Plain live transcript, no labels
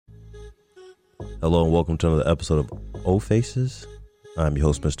Hello and welcome to another episode of O Faces. I'm your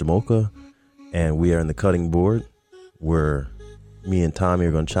host, Mr. Mocha, and we are in the cutting board where me and Tommy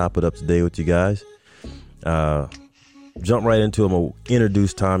are going to chop it up today with you guys. Jump right into it. I'm going to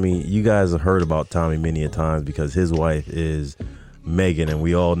introduce Tommy. You guys have heard about Tommy many a times because his wife is Megan, and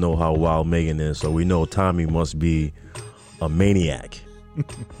we all know how wild Megan is, so we know Tommy must be a maniac.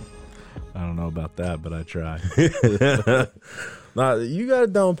 I don't know about that, but I try. Nah, you got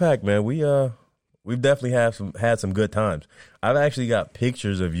it down packed, man. We've definitely had some good times. I've actually got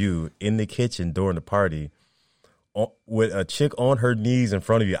pictures of you in the kitchen during the party with a chick on her knees in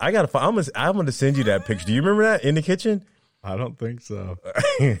front of you. I'm gonna send you that picture. Do you remember that in the kitchen? I don't think so.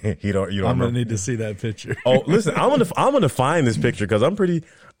 you don't. I'm gonna need to see that picture. Oh, listen, I'm gonna find this picture because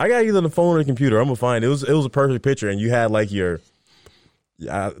I got either on the phone or the computer. I'm gonna find it. It was a perfect picture, and you had like your.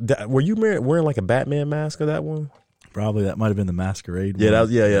 Were you wearing like a Batman mask of that one? Probably that might have been the masquerade. Yeah, one.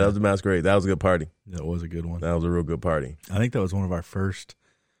 that was the masquerade. That was a good party. That was a good one. That was a real good party. I think that was one of our first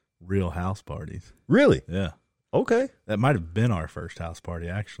real house parties. Really? Yeah. Okay. That might have been our first house party,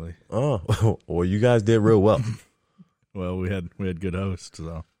 actually. Oh, well, you guys did real well. Well, we had good hosts,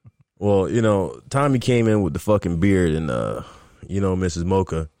 so. Well, Tommy came in with the fucking beard, and Mrs.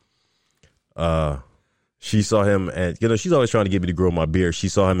 Mocha, she saw him, and she's always trying to get me to grow my beard. She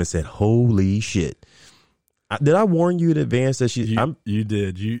saw him and said, "Holy shit!" Did I warn you in advance that she? You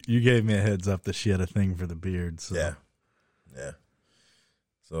did. You gave me a heads up that she had a thing for the beard. So. Yeah.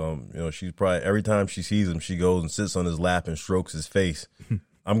 So she's probably every time she sees him, she goes and sits on his lap and strokes his face.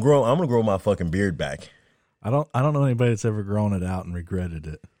 I'm gonna grow my fucking beard back. I don't know anybody that's ever grown it out and regretted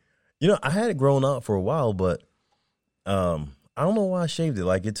it. I had it grown out for a while, but I don't know why I shaved it.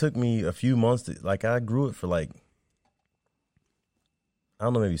 Like, it took me a few months I grew it for like, I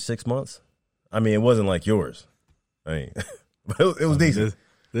don't know, maybe 6 months. I mean, it wasn't like yours. I mean, it was decent.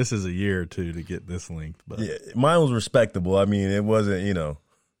 This is a year or two to get this length, but yeah, mine was respectable. I mean, it wasn't,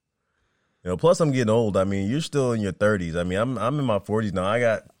 plus I'm getting old. I mean, you're still in your 30s. I mean, I'm in my 40s now.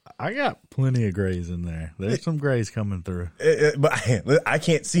 I got plenty of grays in there. There's some grays coming through. But I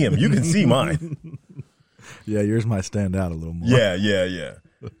can't see them. You can see mine. Yeah, yours might stand out a little more. Yeah.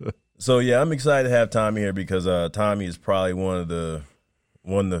 So yeah, I'm excited to have Tommy here because Tommy is probably one of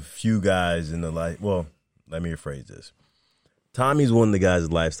the few guys in the life. Well, let me rephrase this. Tommy's one of the guys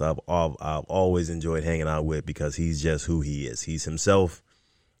in lifestyle I've always enjoyed hanging out with because he's just who he is. He's himself,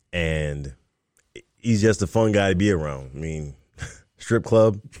 and he's just a fun guy to be around. I mean, strip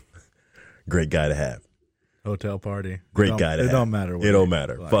club, great guy to have. Hotel party, great guy to have. It don't matter. It don't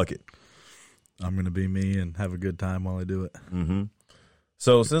matter. Like, fuck it. I'm going to be me and have a good time while I do it. Mm-hmm.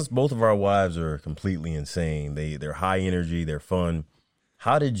 So since both of our wives are completely insane, they're high energy, they're fun.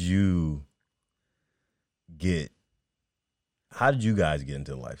 How did you guys get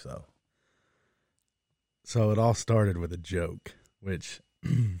into the lifestyle? So it all started with a joke, which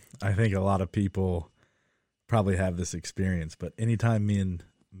I think a lot of people probably have this experience. But anytime me and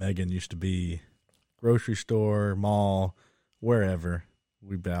Megan used to be grocery store, mall, wherever,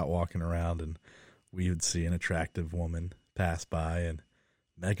 we'd be out walking around and we would see an attractive woman pass by, and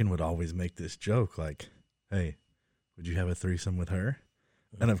Megan would always make this joke like, "Hey, would you have a threesome with her?"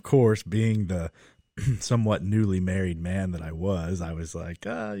 And of course, being the somewhat newly married man that I was like,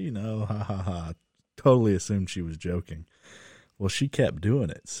 ha ha ha. Totally assumed she was joking. Well, she kept doing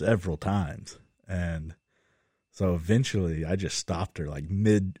it several times. And so eventually I just stopped her like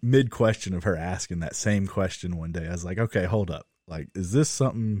mid question of her asking that same question one day. I was like, okay, hold up. Like, is this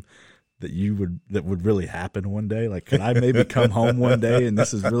something that would really happen one day? Like, could I maybe come home one day and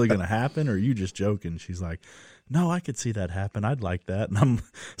this is really going to happen? Or are you just joking? She's like, no, I could see that happen. I'd like that. And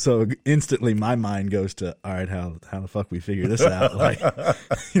so instantly my mind goes to, all right, how the fuck we figure this out? Like,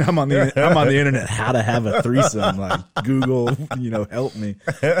 I'm on the internet, how to have a threesome, like Google, help me.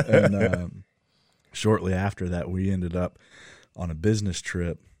 And shortly after that, we ended up on a business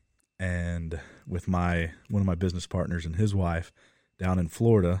trip and with one of my business partners and his wife down in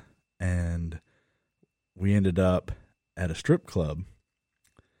Florida. And we ended up at a strip club.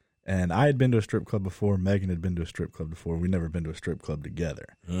 And I had been to a strip club before. Megan had been to a strip club before. We'd never been to a strip club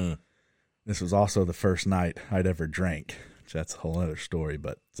together. This was also the first night I'd ever drank, which that's a whole other story.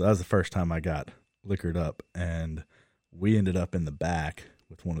 But so that was the first time I got liquored up. And we ended up in the back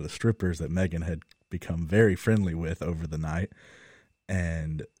with one of the strippers that Megan had become very friendly with over the night.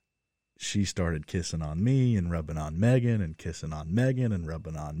 And she started kissing on me and rubbing on Megan and kissing on Megan and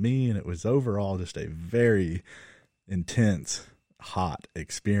rubbing on me. And it was overall just a very intense, hot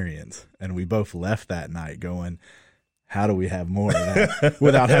experience. And we both left that night going, how do we have more of that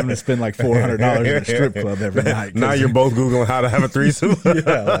without having to spend like $400 in a strip club every night? Now you're both Googling how to have a threesome.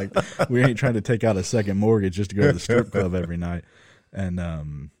 Yeah, like we ain't trying to take out a second mortgage just to go to the strip club every night.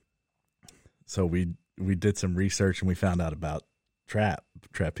 And so we did some research and we found out about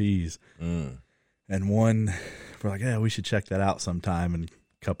trapeze. And we're like, yeah, we should check that out sometime. And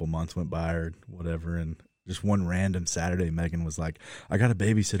a couple months went by or whatever. And just one random Saturday, Megan was like, I got a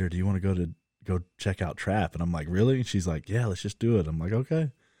babysitter. Do you want to go check out trap? And I'm like, really? And she's like, yeah, let's just do it. I'm like, okay.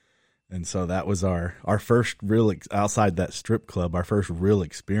 And so that was our first real outside that strip club. Our first real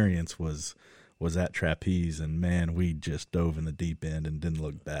experience was at trapeze, and man, we just dove in the deep end and didn't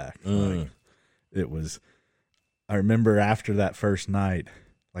look back. Like, it was. I remember after that first night,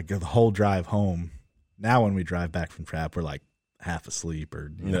 like the whole drive home. Now when we drive back from trap, we're like half asleep,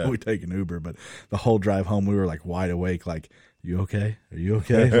 or you know, we take an Uber. But the whole drive home, we were like wide awake, like, you okay? Are you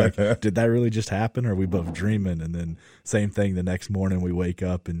okay? Like, did that really just happen? Or are we both dreaming? And then same thing the next morning, we wake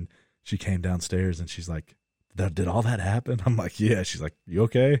up and she came downstairs and she's like, did all that happen? I'm like, yeah. She's like, you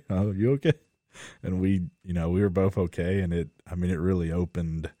okay? Oh, you okay? And we were both okay. And it really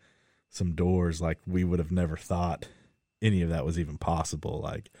opened some doors. Like, we would have never thought any of that was even possible.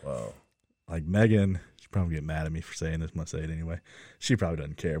 Like, wow. Like Megan, she'd probably get mad at me for saying this, but I say it anyway. She probably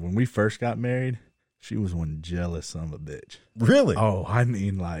doesn't care. When we first got married, she was one jealous son of a bitch. Really? Oh, I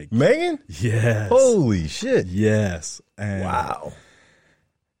mean, like Megan? Yes. Holy shit. Yes. And, wow.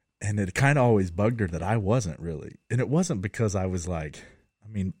 And it kind of always bugged her that I wasn't really. And it wasn't because I was like, I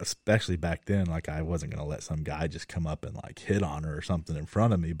mean, especially back then, like I wasn't going to let some guy just come up and like hit on her or something in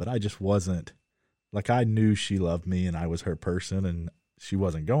front of me. But I just wasn't, like, I knew she loved me and I was her person and she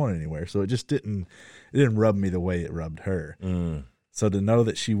wasn't going anywhere. So it just didn't rub me the way it rubbed her. So to know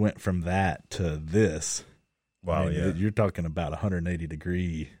that she went from that to this, wow, I mean, you're talking about 180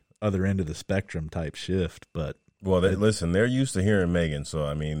 degree other end of the spectrum type shift. But well, listen, they're used to hearing Megan, so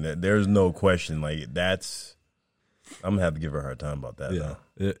I mean, there's no question. Like I'm gonna have to give her a hard time about that. Yeah,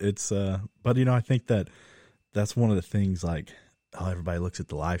 it's but I think that's one of the things. Like, oh, everybody looks at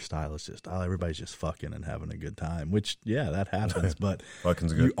the lifestyle. It's just, oh, everybody's just fucking and having a good time, which, yeah, that happens. But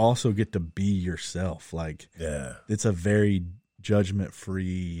you also get to be yourself. Like, yeah, it's a very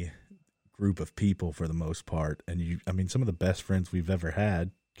judgment-free group of people for the most part. And some of the best friends we've ever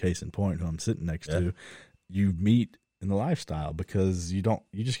had, case in point, who I'm sitting next to, you meet in the lifestyle because you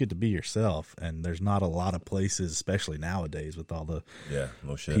just get to be yourself. And there's not a lot of places, especially nowadays with all the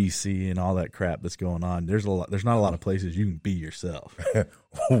no shit. PC and all that crap that's going on. There's not a lot of places you can be yourself.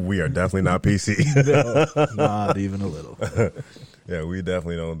 We are definitely not PC. No, not even a little. Yeah, we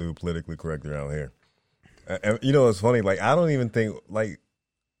definitely don't do politically correct around here. And it's funny. Like, I don't even think, like,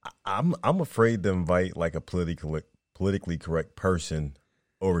 I'm afraid to invite like a politically correct person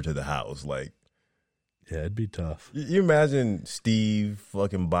over to the house. Like, yeah, it'd be tough. You imagine Steve,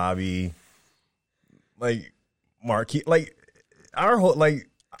 fucking Bobby, like Marquis, like our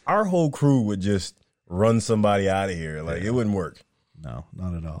whole crew would just run somebody out of here. Like, it wouldn't work. No,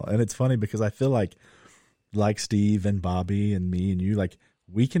 not at all. And it's funny because I feel like Steve and Bobby and me and you, like,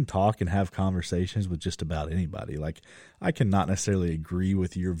 we can talk and have conversations with just about anybody. Like, I can not necessarily agree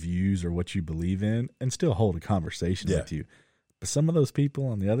with your views or what you believe in and still hold a conversation with you. But some of those people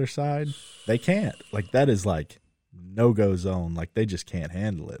on the other side, they can't. Like, that is like no-go zone. Like, they just can't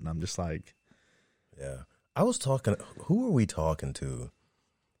handle it. And I'm just like, yeah. I was talking, who were we talking to?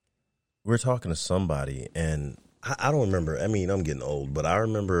 We were talking to somebody, and I don't remember. I mean, I'm getting old, but I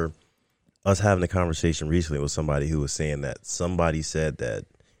remember us having a conversation recently with somebody who was saying that somebody said that,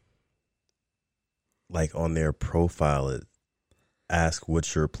 like, on their profile, it ask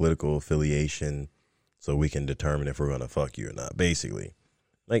what's your political affiliation so we can determine if we're going to fuck you or not, basically.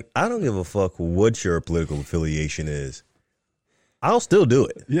 Like, I don't give a fuck what your political affiliation is. I'll still do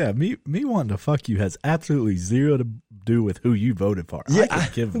it. Yeah, me wanting to fuck you has absolutely zero to do with who you voted for. Yeah, I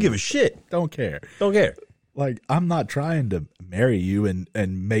don't give a shit. Don't care. Don't care. Like, I'm not trying to marry you and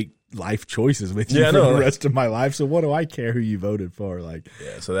make life choices with you for the rest of my life. So what do I care who you voted for? Like,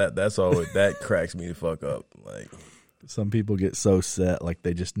 yeah. So that's all. That cracks me the fuck up. Like, some people get so set, like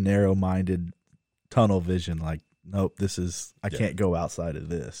they just narrow-minded, tunnel vision. Like, nope, I can't go outside of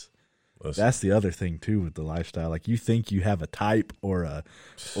this. Listen. That's the other thing too with the lifestyle. Like, you think you have a type or a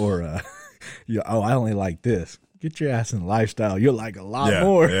I only like this. Get your ass in the lifestyle. You'll like a lot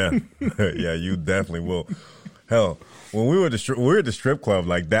more. Yeah, yeah, you definitely will. Hell, when we were at the strip club,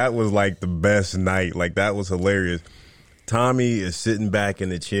 like, that was like the best night. Like, that was hilarious. Tommy is sitting back in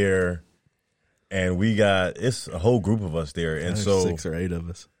the chair, and it's a whole group of us there, and so 6 or 8 of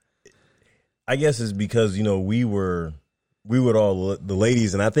us. I guess it's because we were we would all, the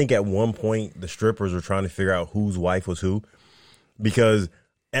ladies, and I think at one point the strippers were trying to figure out whose wife was who, because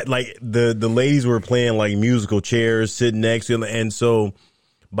like the ladies were playing like musical chairs sitting next to them, and so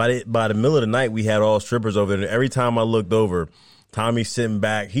by the middle of the night we had all strippers over there. And every time I looked over, Tommy's sitting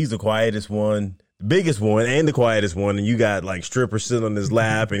back. He's the quietest one, the biggest one, and the quietest one, and you got like strippers sitting on his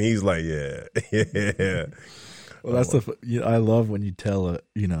lap, and he's like, yeah, yeah. Well, that's I love when you tell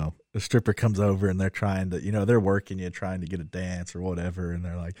a stripper comes over and they're trying to, they're working you, trying to get a dance or whatever, and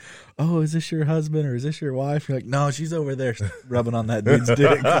they're like, "Oh, is this your husband or is this your wife?" You're like, "No, she's over there rubbing on that dude's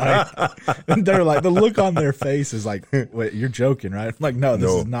dick." Like, and they're like, the look on their face is like, "Wait, you're joking, right?" I'm like, "No,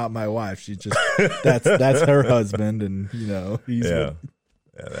 this is not my wife. She's just that's her husband," and he's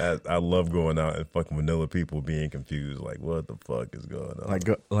I love going out and fucking vanilla people being confused, like what the fuck is going on?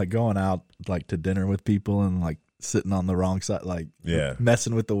 Like going out like to dinner with people and like sitting on the wrong side, like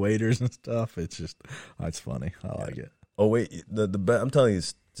messing with the waiters and stuff. It's just, it's funny. I like it. Oh wait, I'm telling you,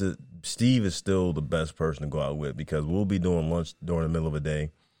 Steve is still the best person to go out with, because we'll be doing lunch during the middle of the day,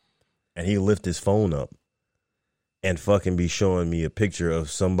 and he lift his phone up and fucking be showing me a picture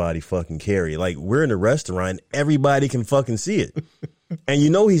of somebody fucking Carrie. Like, we're in a restaurant, everybody can fucking see it, and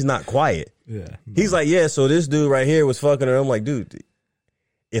he's not quiet. Yeah, he's like, yeah. So this dude right here was fucking her. I'm like, dude,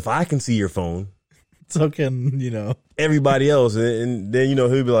 if I can see your phone, so can everybody else. And then he'll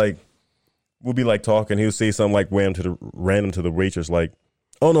be like, we'll be like talking, he'll say something like random to the waitress, like,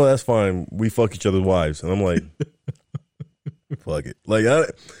 "Oh no, that's fine, we fuck each other's wives." And I'm like, fuck it, like,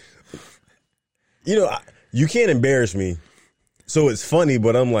 you can't embarrass me, so it's funny,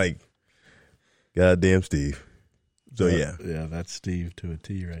 but I'm like, goddamn Steve. So yeah, that's Steve to a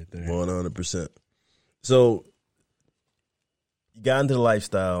T right there, 100%. So you got into the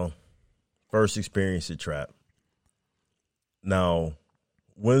lifestyle. First experience at trap. Now,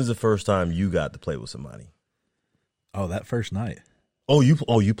 when's the first time you got to play with somebody? Oh, that first night. Oh, you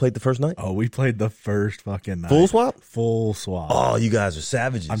played the first night? Oh, we played the first fucking night. Full swap? Full swap. Oh, you guys are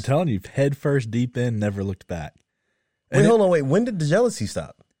savages. I'm telling you, head first, deep in, never looked back. Wait, hold on, wait. When did the jealousy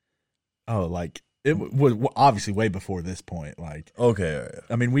stop? Oh, like it was obviously way before this point. Like, okay,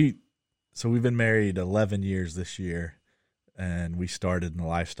 I mean, we've been married 11 years this year, and we started in the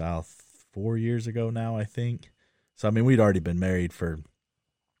lifestyle 4 years ago now, I think. So, I mean, we'd already been married for,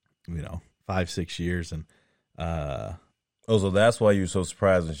 5-6 years. And, so that's why you were so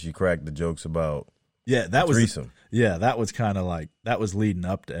surprised when she cracked the jokes about that was threesome. That was kind of like, that was leading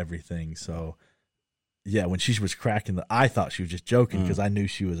up to everything. So, yeah, when she was cracking I thought she was just joking, because I knew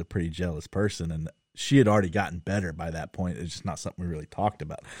she was a pretty jealous person, and she had already gotten better by that point. It's just not something we really talked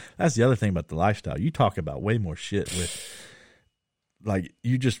about. That's the other thing about the lifestyle. You talk about way more shit with, like,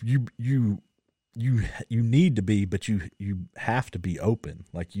 you need to be, but you have to be open.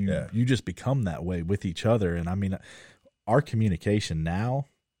 Like, you just become that way with each other. And I mean, our communication now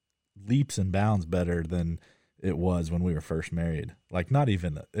leaps and bounds better than it was when we were first married. Like, not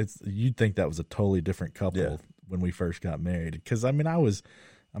even, you'd think that was a totally different couple when we first got married. Because I'm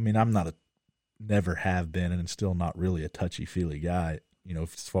never have been, and still not really a touchy feely guy,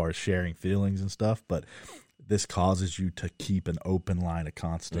 as far as sharing feelings and stuff. But this causes you to keep an open line of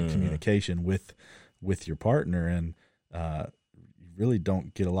constant communication with your partner, and you really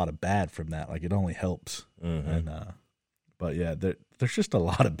don't get a lot of bad from that. Like, it only helps. And but yeah, there's just a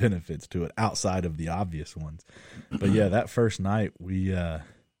lot of benefits to it outside of the obvious ones. But yeah, that first night we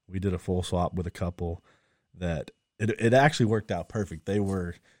did a full swap with a couple that it actually worked out perfect. They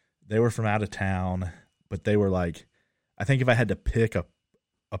were from out of town, but they were like, I think if I had to pick a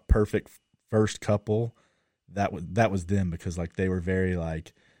perfect first couple, that was them, because like they were very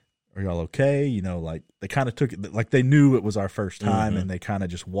like, "Are y'all okay?" Like they kind of took it, like they knew it was our first time, and they kind of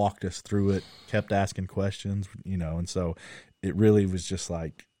just walked us through it, kept asking questions, and so it really was just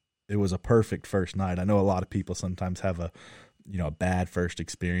like, it was a perfect first night. I know a lot of people sometimes have a bad first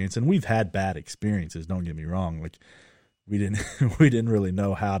experience, and we've had bad experiences, don't get me wrong. Like, we didn't really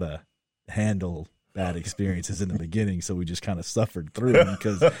know how to handle bad experiences in the beginning, so we just kind of suffered through them,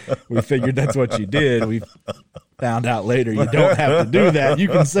 because we figured that's what you did. We found out later you don't have to do that. You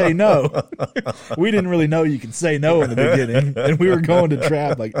can say no. We didn't really know you could say no in the beginning, and we were going to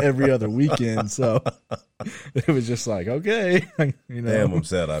trap like every other weekend, so it was just like, okay, Damn, I'm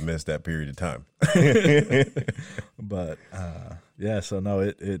sad I missed that period of time. But so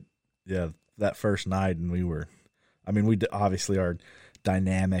no, that first night, and we obviously our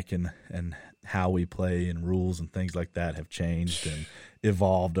dynamic and how we play and rules and things like that have changed and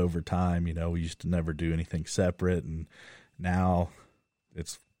evolved over time. We used to never do anything separate, and now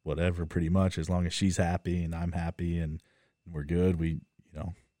it's whatever, pretty much, as long as she's happy and I'm happy and we're good. We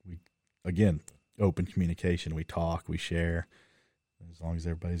again, open communication. We talk, we share, as long as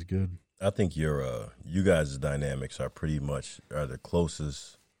everybody's good. I think you guys' dynamics are the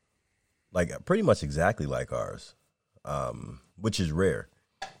closest, like pretty much exactly like ours, which is rare.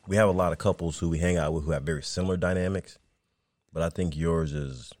 We have a lot of couples who we hang out with who have very similar dynamics, but I think yours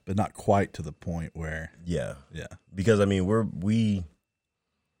is, but not quite to the point where, yeah. Because I mean, we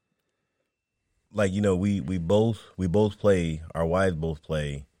like, you know, we both play, our wives both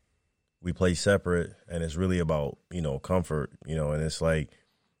play, we play separate, and it's really about, you know, comfort, you know, and it's like,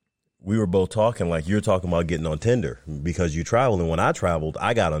 we were both talking like you're talking about getting on Tinder because you traveled, and when I traveled,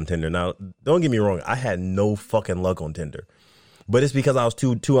 I got on Tinder. Now, don't get me wrong, I had no fucking luck on Tinder, but it's because I was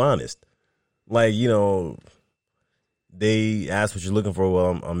too honest. Like, you know, they asked what you're looking for.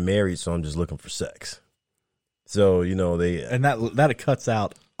 Well, I'm married, so I'm just looking for sex. So, you know, and that cuts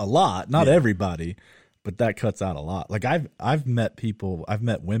out a lot. Not everybody, but that cuts out a lot. Like I've met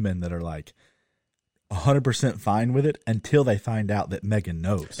women that are like 100% fine with it until they find out that Megan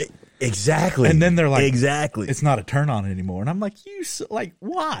knows. Exactly. And then they're like, exactly, it's not a turn on anymore. And I'm like,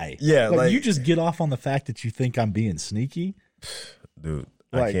 why? Yeah. Like, you just get off on the fact that you think I'm being sneaky. Dude,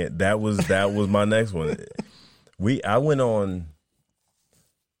 like, I can't. That was my next one. I went on,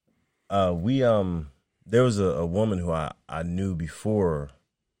 there was a woman who I knew before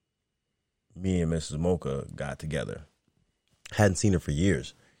me and Mrs. Mocha got together. Hadn't seen her for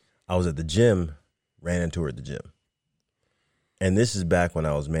years. I was at the gym, ran into her at the gym. And this is back when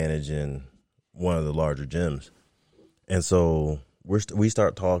I was managing one of the larger gyms. And so we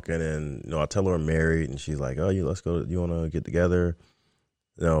start talking, and, you know, I tell her I'm married, and she's like, oh, let's go, you want to get together?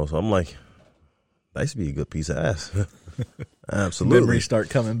 You know, so I'm like, that used to be a good piece of ass. Absolutely. Memories start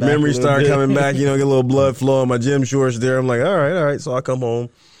coming back. You know, get a little blood flow on my gym shorts there. I'm like, all right. So I come home,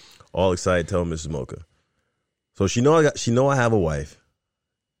 all excited, tell Mrs. Mocha. So she know I have a wife,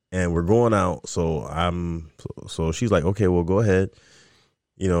 and we're going out. So she's like, okay, well, go ahead.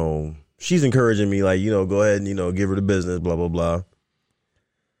 You know, she's encouraging me, like, you know, go ahead and, you know, give her the business, blah, blah, blah.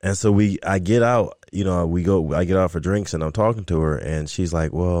 And so I get out, you know, I get out for drinks, and I'm talking to her, and she's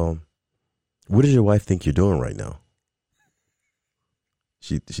like, well, what does your wife think you're doing right now?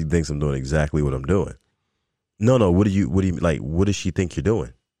 She thinks I'm doing exactly what I'm doing. No, what do you like, what does she think you're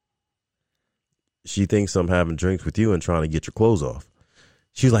doing? She thinks I'm having drinks with you and trying to get your clothes off.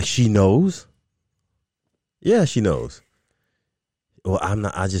 She's like, she knows? Yeah, she knows. Well,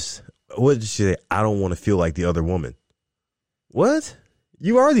 what did she say? I don't want to feel like the other woman. What?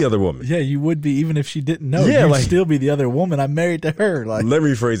 You are the other woman. Yeah, you would be, even if she didn't know. Yeah, you'd still be the other woman. I'm married to her. Like, let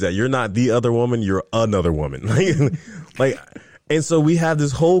me rephrase that. You're not the other woman. You're another woman. like, and so we have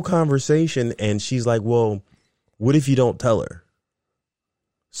this whole conversation, and she's like, well, what if you don't tell her?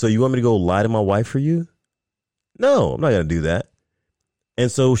 So you want me to go lie to my wife for you? No, I'm not going to do that.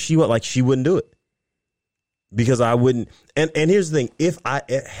 And so she wouldn't do it because I wouldn't. And here's the thing. If I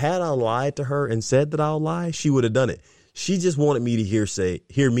lied to her and said that I'll lie, she would have done it. She just wanted me to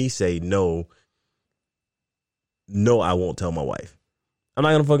hear me say, no, I won't tell my wife. I'm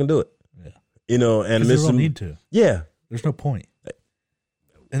not going to fucking do it. Yeah. You know, and there's no need to. Yeah. There's no point.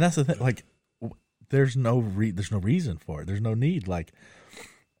 And that's the thing. Like, there's no reason for it. There's no need. Like,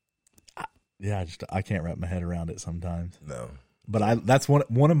 I can't wrap my head around it sometimes. No. But that's one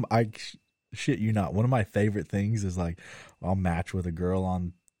of shit you not. One of my favorite things is, like, I'll match with a girl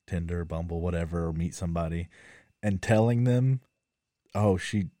on Tinder, Bumble, whatever, or meet somebody, and telling them,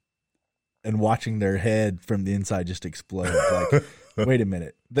 and watching their head from the inside just explode. Like, wait a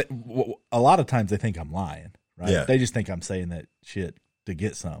minute. A lot of times they think I'm lying, right? Yeah. They just think I'm saying that shit to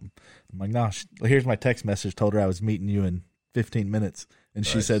get some. I'm like, no, here's my text message. Told her I was meeting you in 15 minutes. And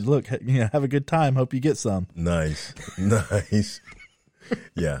she said, look, have a good time. Hope you get some. Nice.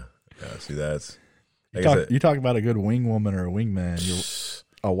 Yeah. See, that's. You talk about a good wing woman or a wingman.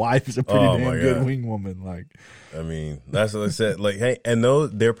 A wife is a pretty damn good wing woman. Like, I mean, that's what I said. Like, hey, and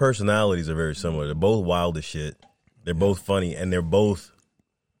their personalities are very similar. They're both wild as shit. They're both funny, and they're both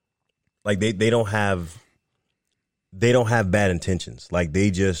like they don't have bad intentions. Like, they're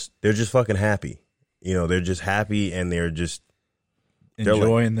just fucking happy. You know, they're just happy, and they're just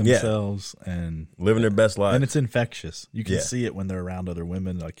enjoying themselves and living their best life. And it's infectious. You can see it when they're around other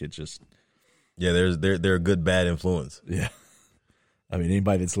women. Like, it just they're a good bad influence. Yeah. I mean,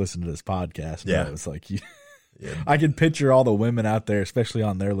 anybody that's listened to this podcast knows, like, Yeah. I can picture all the women out there, especially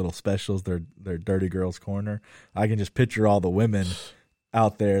on their little specials, their Dirty Girls Corner. I can just picture all the women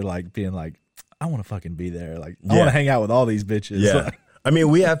out there, like, being like, I want to fucking be there. Like, I want to hang out with all these bitches. Yeah. Like, I mean,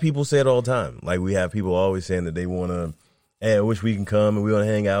 we have people say it all the time. Like, we have people always saying that they want to, hey, I wish we can come and we want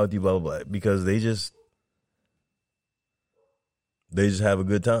to hang out with you, blah, blah, blah. Because they just have a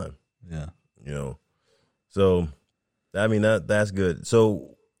good time. Yeah. you know. So, I mean, that's good.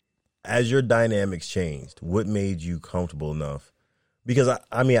 So, as your dynamics changed, what made you comfortable enough? Because,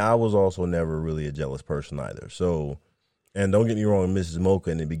 I mean, I was also never really a jealous person either. So, and don't get me wrong, Mrs.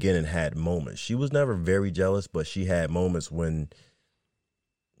 Mocha in the beginning had moments. She was never very jealous, but she had moments when,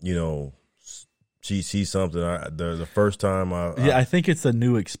 you know, she sees something. The first time I think it's a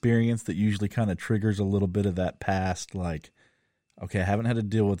new experience that usually kind of triggers a little bit of that past, like, okay, I haven't had to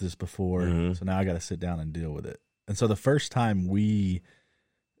deal with this before, so now I got to sit down and deal with it. And so the first time we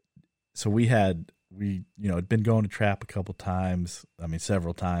had been going to trap a couple times, I mean,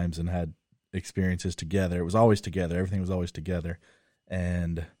 several times, and had experiences together. It was always together. Everything was always together.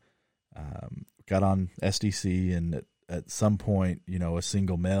 And got on SDC, and at some point, you know, a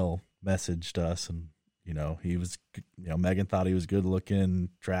single male messaged us, and, you know, he was, you know, Megan thought he was good looking,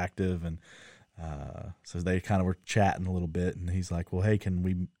 attractive, and so they kind of were chatting a little bit, and he's like, well, hey, can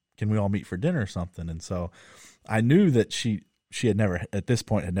we all meet for dinner or something? And so I knew that she had never, at this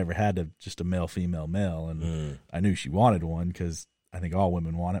point, had never had just a male, female, male. And I knew she wanted one, because I think all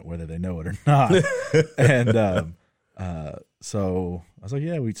women want it, whether they know it or not. And so I was like,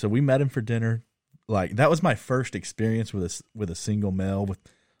 yeah, we met him for dinner. Like, that was my first experience with a single male, with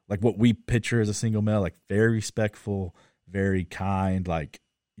like what we picture as a single male, like very respectful, very kind, like,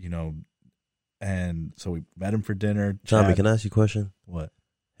 you know. And so we met him for dinner. Tommy, can I ask you a question? What?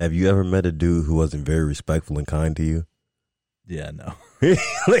 Have you ever met a dude who wasn't very respectful and kind to you? Yeah, no.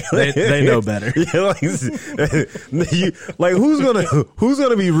 they know better. Yeah, like who's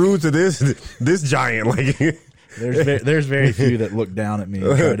gonna be rude to this giant? Like, there's very few that look down at me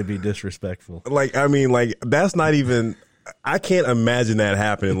and try to be disrespectful. Like, I mean, like, that's not even. I can't imagine that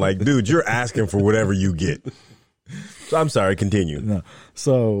happening. Like, dude, you're asking for whatever you get. So I'm sorry. Continue. No.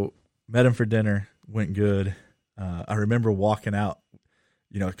 So met him for dinner. Went good. I remember walking out,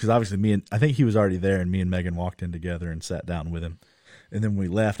 you know, because obviously I think he was already there, and me and Megan walked in together and sat down with him. And then when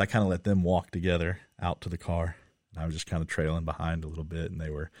we left, I kind of let them walk together out to the car. And I was just kind of trailing behind a little bit, and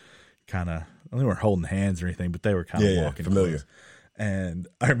they were they weren't holding hands or anything, but they were kind of walking familiar. Close. And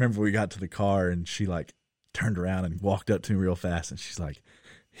I remember we got to the car, and she like turned around and walked up to me real fast, and she's like,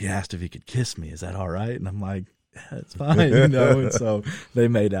 he asked if he could kiss me. Is that all right? And I'm like, yeah, it's fine, you know. And so they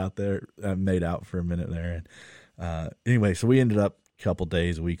made out for a minute there. And anyway, so we ended up a couple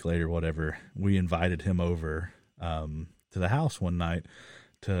days, a week later, whatever. We invited him over to the house one night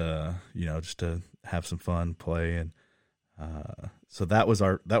to, you know, just to have some fun, play, and so that was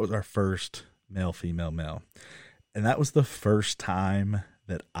our first male, female, male, and that was the first time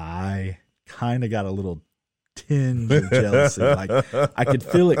that I kind of got a little tinge of jealousy. Like, I could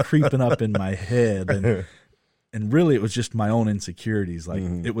feel it creeping up in my head, and really it was just my own insecurities. Like,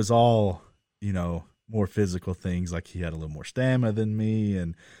 it was all, you know, more physical things. Like, he had a little more stamina than me,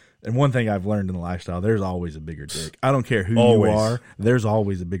 and one thing I've learned in the lifestyle, there's always a bigger dick. I don't care who you are, there's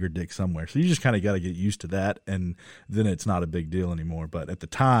always a bigger dick somewhere. So you just kind of got to get used to that, and then it's not a big deal anymore. But at the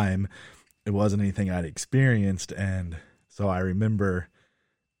time, it wasn't anything I'd experienced, and so I remember,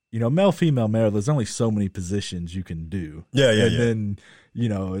 you know, male, female, male, there's only so many positions you can do. Yeah. And then, you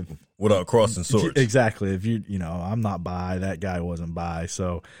know, without crossing swords. Exactly. If you know, I'm not bi, that guy wasn't bi.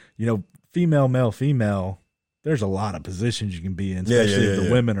 So, you know, female, male, female, there's a lot of positions you can be in, especially if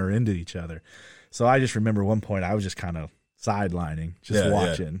the women are into each other. So I just remember one point I was just kind of sidelining, just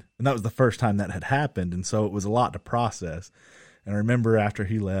watching. And that was the first time that had happened. And so it was a lot to process. And I remember after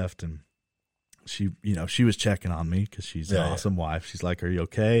he left, and she, you know, she was checking on me because she's an awesome wife. She's like, are you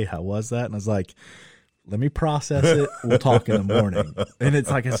okay? How was that? And I was like, let me process it. We'll talk in the morning. And it's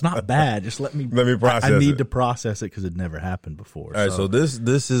like, it's not bad. Just let me process it. I need to process it because it never happened before. All right. So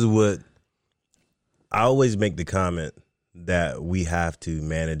this is what I always make the comment that we have to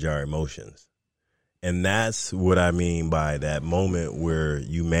manage our emotions. And that's what I mean by that moment where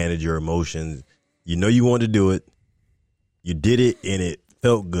you manage your emotions. You know, you want to do it. You did it and it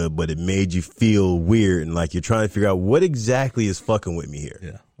felt good, but it made you feel weird. And like, you're trying to figure out what exactly is fucking with me here.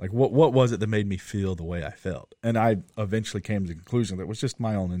 Yeah. Like, what was it that made me feel the way I felt? And I eventually came to the conclusion that it was just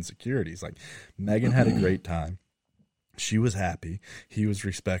my own insecurities. Like, Megan had a great time. She was happy. He was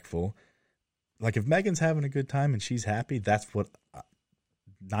respectful. Like, if Megan's having a good time and she's happy, that's what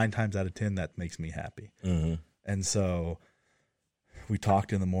 9 times out of 10, that makes me happy. Mm-hmm. And so we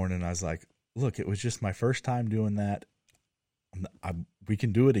talked in the morning, and I was like, look, it was just my first time doing that. We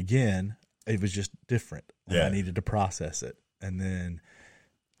can do it again. It was just different. I needed to process it. And then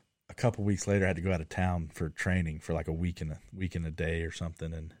a couple weeks later, I had to go out of town for training for like a week and a day or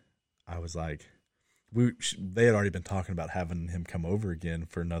something. And I was like, they had already been talking about having him come over again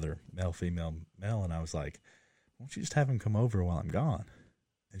for another male, female, male. And I was like, why don't you just have him come over while I'm gone?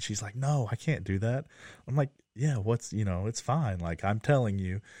 And she's like, no, I can't do that. I'm like, yeah, it's fine. Like, I'm telling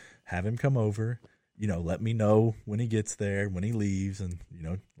you, have him come over, let me know when he gets there, when he leaves, and,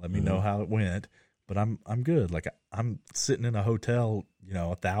 let me know how it went. But I'm good. Like, I'm sitting in a hotel,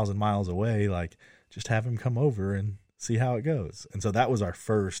 1,000 miles away. Like, just have him come over and see how it goes. And so that was our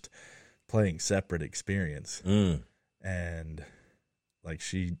first playing separate experience. And like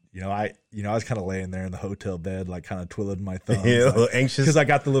she, I was kind of laying there in the hotel bed, like kind of twiddling my thumbs, a little anxious because I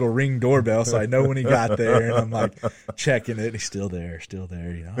got the little Ring doorbell, so I know when he got there, and I'm like checking it. He's still there.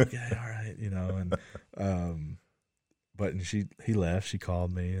 Okay, all right, but he left. She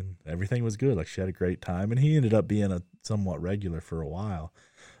called me, and everything was good. Like, she had a great time, and he ended up being a somewhat regular for a while.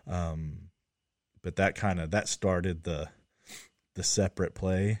 But that started the separate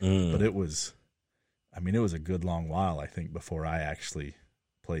play, but it was a good long while, I think, before I actually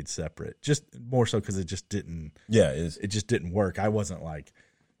played separate. Just more so because it just didn't. Yeah, it just didn't work. I wasn't like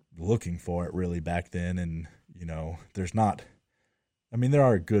looking for it really back then, and there's not. I mean, there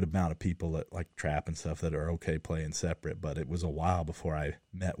are a good amount of people that like trap and stuff that are okay playing separate, but it was a while before I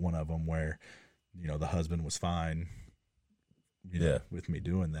met one of them where, the husband was fine, with me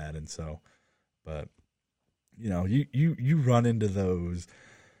doing that, and so, but you run into those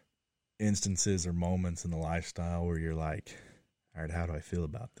instances or moments in the lifestyle where you're like, all right, how do I feel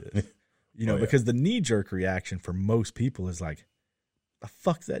about this? Because the knee-jerk reaction for most people is like, the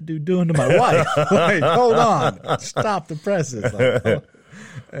fuck's that dude doing to my wife? Like, hold on, stop the presses. Like,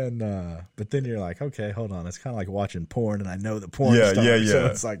 and but then you're like, okay, hold on. It's kind of like watching porn, and I know the porn star, so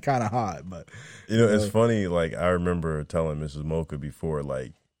it's like kind of hot. But it's funny. Like, I remember telling Mrs. Mocha before,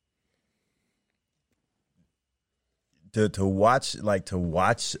 like, to watch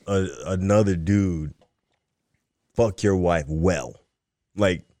another dude fuck your wife well,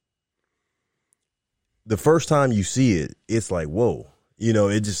 like, the first time you see it, it's like, whoa,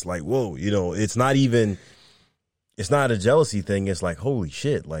 it's just like, whoa, it's not a jealousy thing. It's like, holy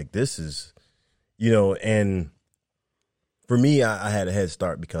shit, like, this is, and for me, I had a head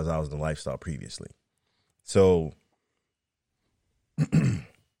start because I was in the lifestyle previously. So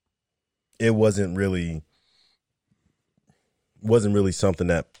it wasn't really something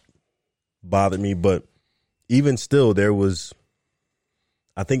that bothered me, but even still, there was,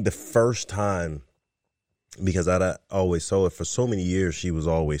 I think the first time, because I'd always saw it for so many years, she was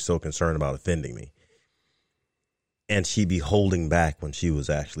always so concerned about offending me. And she'd be holding back when she was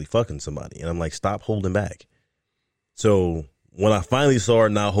actually fucking somebody. And I'm like, stop holding back. So when I finally saw her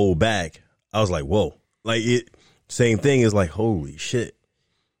not hold back, I was like, whoa. Like, same thing is like, holy shit.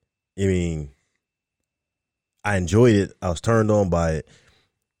 I mean, I enjoyed it. I was turned on by it.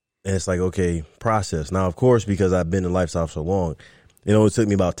 And it's like, okay, process. Now, of course, because I've been in lifestyle so long, it took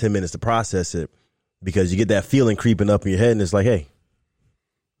me about 10 minutes to process it, because you get that feeling creeping up in your head, and it's like, hey,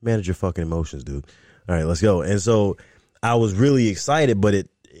 manage your fucking emotions, dude. All right, let's go. And so I was really excited, but it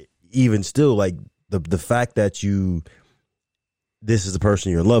even still, like, the fact that this is the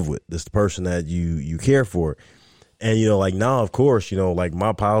person you're in love with, this is the person that you care for. And, like, now, of course, like,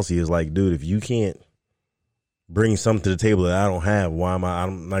 my policy is like, dude, if you can't bring something to the table that I don't have,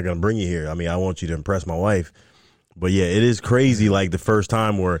 I'm not going to bring you here. I mean, I want you to impress my wife. But yeah, it is crazy. Like, the first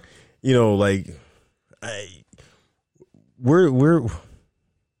time where, like, we're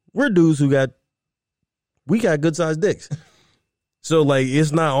dudes who got good sized dicks. So, like,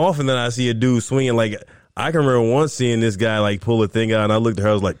 it's not often that I see a dude swinging. Like, I can remember once seeing this guy, like, pull a thing out, and I looked at her,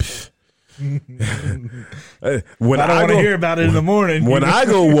 I was like, pfft. When I don't want to hear about it in the morning. When I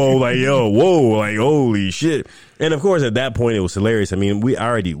go, whoa, like, yo, whoa, like, holy shit. And of course, at that point, it was hilarious. I mean, we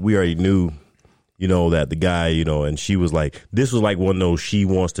already knew, that the guy, and she was like, this was like one of those she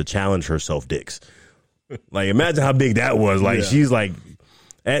wants to challenge herself dicks. Like, imagine how big that was. Like, she's like,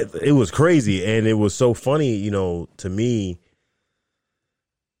 it was crazy. And it was so funny, to me,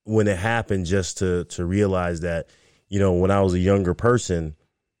 when it happened, just to realize that, when I was a younger person,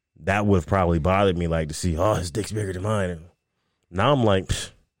 that would have probably bothered me, like, to see, oh, his dick's bigger than mine. And now I'm like,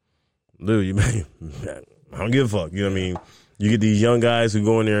 dude, I don't give a fuck. You know what I mean? You get these young guys who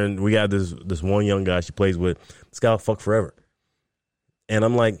go in there, and we got this one young guy she plays with. This guy will fuck forever. And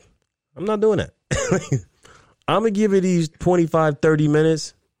I'm like, I'm not doing that. I'm going to give it these 25, 30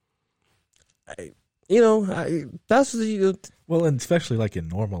 minutes. That's well, and especially like in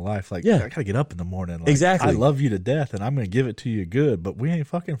normal life, like, yeah, I gotta get up in the morning. Like, exactly. I love you to death, and I'm gonna give it to you good, but we ain't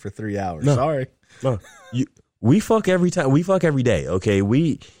fucking for 3 hours. No. Sorry. No, we fuck every time. We fuck every day. Okay,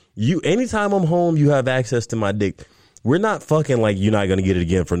 anytime I'm home, you have access to my dick. We're not fucking like you're not gonna get it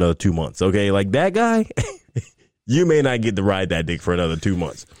again for another 2 months. Okay, like that guy, you may not get to ride that dick for another 2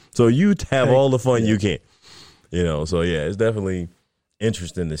 months. So you have all the fun you can. So yeah, it's definitely.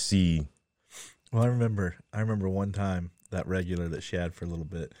 interesting to see. Well, I remember one time that regular that she had for a little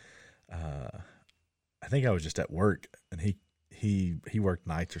bit. I think I was just at work, and he worked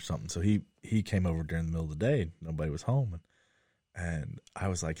nights or something, so he came over during the middle of the day. Nobody was home, and I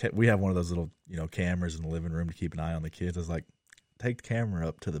was like, hey, we have one of those little cameras in the living room to keep an eye on the kids. I was like, take the camera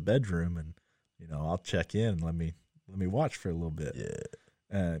up to the bedroom, and I'll check in. And let me watch for a little bit. Yeah,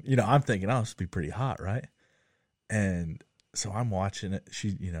 and I'm thinking, oh, this would be pretty hot, right? And so I'm watching it.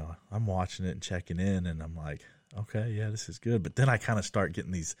 I'm watching it and checking in, and I'm like, okay, yeah, this is good. But then I kind of start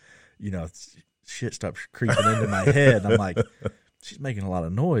getting these, shit starts creeping into my head. And I'm like, she's making a lot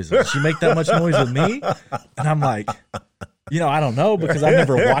of noise. Does she make that much noise with me? And I'm like, I don't know, because I've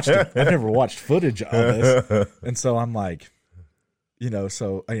never watched it. I've never watched footage of this. And so I'm like,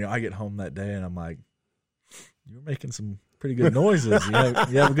 I get home that day and I'm like, you were making some pretty good noises. You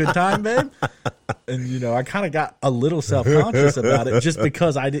have a good time, babe? And, I kind of got a little self-conscious about it just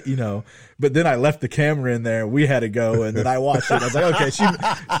because I did, but then I left the camera in there. We had to go, and then I watched it. I was like, okay, she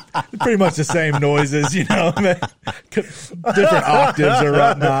pretty much the same noises, different octaves or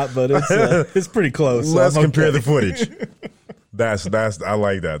whatnot, but it's pretty close. So let's compare the footage. That's I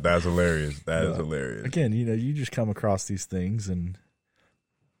like that. That's hilarious. That is hilarious. Again, you just come across these things and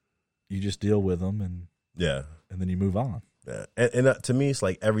you just deal with them, and then you move on. Yeah. And to me, it's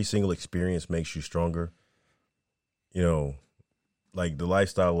like every single experience makes you stronger. Like the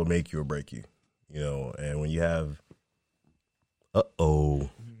lifestyle will make you or break you. And when you have, told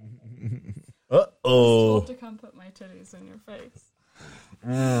to come put my titties in your face.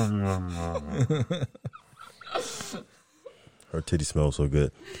 Her titty smells so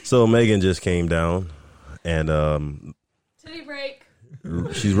good. So Megan just came down, and titty break.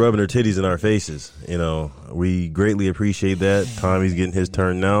 She's rubbing her titties in our faces. We greatly appreciate that. Tommy's getting his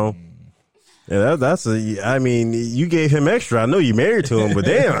turn now. And you gave him extra. I know you married to him, but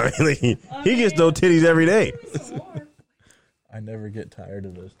damn, he gets those titties every day. I never get tired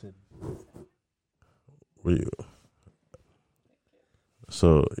of those titties.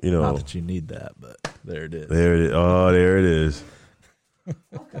 So, not that you need that, but there it is. There it is. Oh, there it is.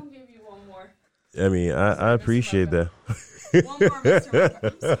 I'll come give you one more. I mean, I appreciate that. One more, Mr. Mocha.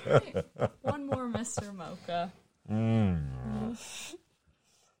 I'm sorry. One more, Mr. Mocha.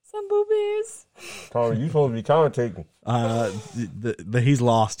 Some boobies. Tommy, you supposed to be commentating. He's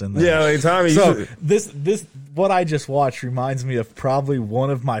lost in there. Yeah, like Tommy. So this what I just watched reminds me of probably one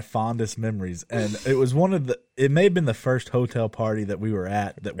of my fondest memories, and it was it may have been the first hotel party that we were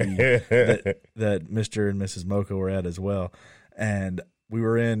at that Mr. and Mrs. Mocha were at as well, and we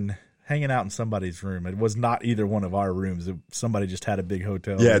were hanging out in somebody's room. It was not either one of our rooms. Somebody just had a big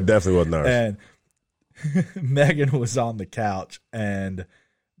hotel room. It definitely wasn't ours. And Megan was on the couch, and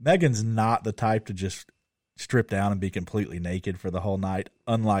Megan's not the type to just strip down and be completely naked for the whole night,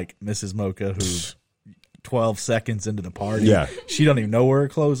 unlike Mrs. Mocha, who 12 seconds into the party, she don't even know where her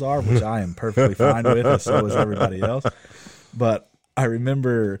clothes are, which I am perfectly fine with, and so is everybody else. But I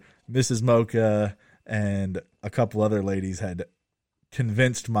remember Mrs. Mocha and a couple other ladies had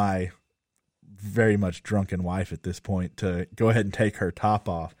convinced my very much drunken wife at this point to go ahead and take her top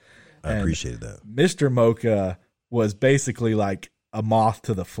off. I appreciated that. Mr. Mocha was basically like a moth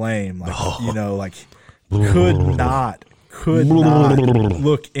to the flame, could not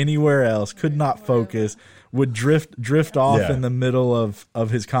look anywhere else, could not focus, would drift off in the middle of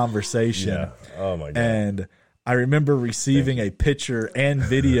his conversation. Yeah. Oh my God. And I remember receiving a picture and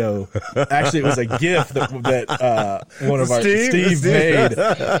video. Actually, it was a gift that one of our Steve made,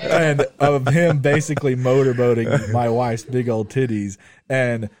 and of him basically motorboating my wife's big old titties.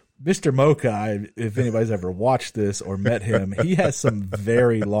 And Mr. Mocha, if anybody's ever watched this or met him, he has some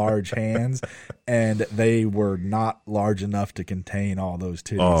very large hands, and they were not large enough to contain all those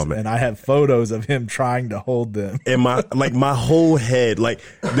titties. Oh, man. And I have photos of him trying to hold them. And my whole head, you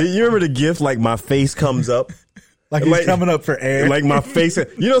remember the gift? Like my face comes up. Like he's coming up for air. Like my face.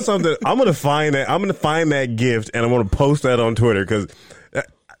 You know something? I'm gonna find that gift, and I'm gonna post that on Twitter, because,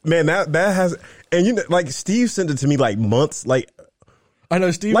 man, that has. And Steve sent it to me months. I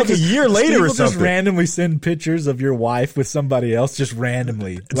know Steve. A year later Steve or something. Just randomly send pictures of your wife with somebody else, just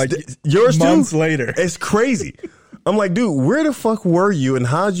randomly, yours months too? later. It's crazy. I'm like, dude, where the fuck were you, and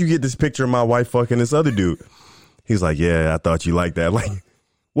how'd you get this picture of my wife fucking this other dude? He's like, yeah, I thought you liked that.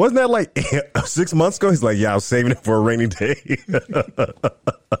 Wasn't that 6 months ago? He's like, yeah, I was saving it for a rainy day.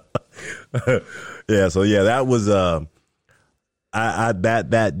 Yeah, so yeah, that was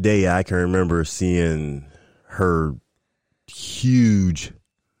that day I can remember seeing her huge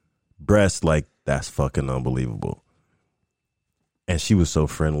breast. That's fucking unbelievable. And she was so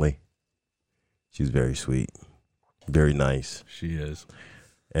friendly. She was very sweet. Very nice. She is.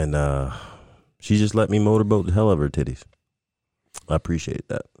 And she just let me motorboat the hell out of her titties. I appreciate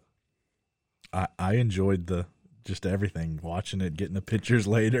that. I enjoyed just everything, watching it, getting the pictures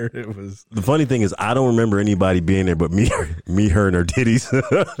later. It was The funny thing is I don't remember anybody being there but me, her, and her titties.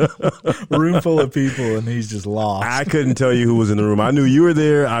 room full of people, and he's just lost. I couldn't tell you who was in the room. I knew you were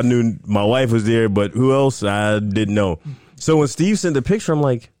there. I knew my wife was there, but who else? I didn't know. So when Steve sent the picture, I'm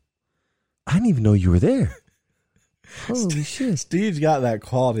like, I didn't even know you were there. Holy shit. Steve's got that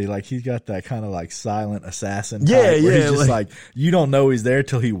quality, like he's got that kind of like silent assassin. Yeah, type, where yeah, he's just like you don't know he's there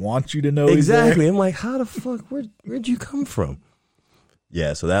till he wants you to know. Exactly. He's there. I'm like, how the fuck? Where'd you come from?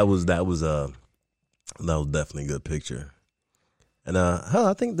 Yeah. So that was definitely a good picture. And hell,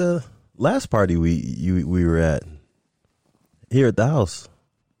 I think the last party we were at here at the house,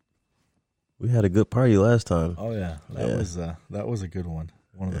 we had a good party last time. Oh yeah, that was a good one.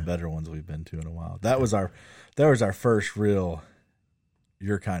 One of the better ones we've been to in a while. That was our first real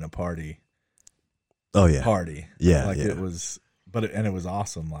your kind of party. Oh yeah, party. Yeah, like yeah. it was, and it was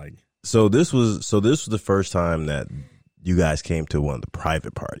awesome. Like so this was the first time that you guys came to one of the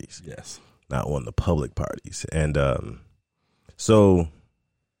private parties. Yes, not one of the public parties. And so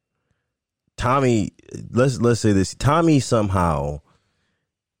Tommy, let's say this: Tommy somehow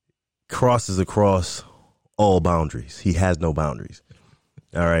crosses across all boundaries. He has no boundaries.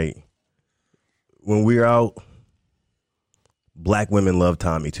 All right. When we're out, black women love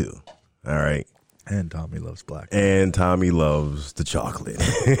Tommy too. All right. and Tommy loves black. And Tommy loves the chocolate.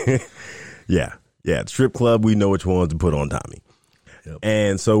 Yeah. Yeah. Strip club, we know which ones to put on Tommy. Yep.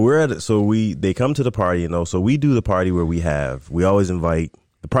 And so they come to the party, so we do the party where we always invite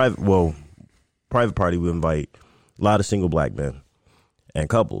the private party. We invite a lot of single black men and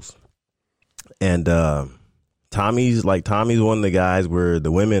couples. And, Tommy's one of the guys where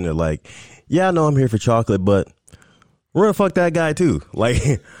the women are like, yeah, I know I'm here for chocolate, but we're going to fuck that guy too. Like,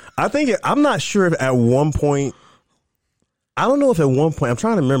 I'm not sure if at one point, I don't know if at one point, I'm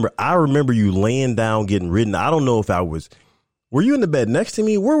trying to remember. I remember you laying down, getting ridden. I don't know if were you in the bed next to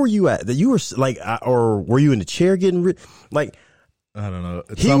me? Where were you at? That you were like, or were you in the chair getting ridden? Like, I don't know.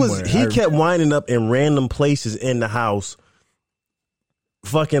 He kept winding up in random places in the house,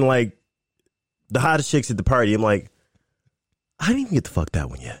 fucking like the hottest chicks at the party. I'm like, I didn't even get to fuck that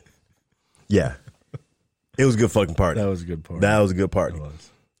one yet. Yeah. It was a good fucking party. That was a good party. That was a good party. It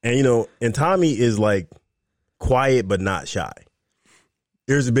was. And, and Tommy is like quiet but not shy.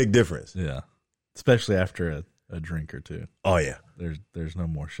 There's a big difference. Yeah. Especially after a drink or two. Oh, yeah. There's no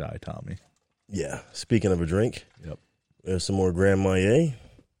more shy Tommy. Yeah. Speaking of a drink, Yep. there's some more Grand Marnier.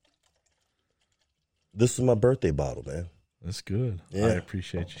 This is my birthday bottle, man. That's good. Yeah. I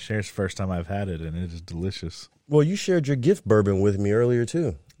appreciate you. Share's the first time I've had it, and it is delicious. Well, you shared your gift bourbon with me earlier,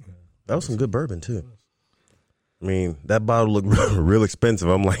 too. That was some good bourbon, too. I mean, that bottle looked real expensive.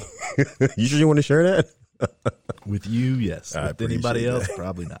 I'm like, you sure you want to share that? With you, yes. I With anybody appreciate else,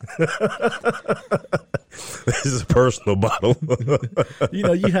 probably not. This is a personal bottle.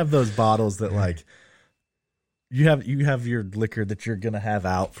 You have those bottles that like you have your liquor that you're gonna have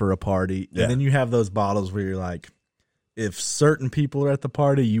out for a party, Yeah. and then you have those bottles where you're like, if certain people are at the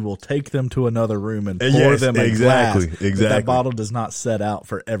party, you will take them to another room and pour Yes, them a exactly, glass. exactly. But that bottle does not set out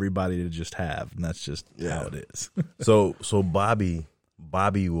for everybody to just have, and that's just how it is. So Bobby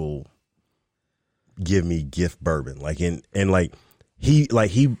will give me gift bourbon, he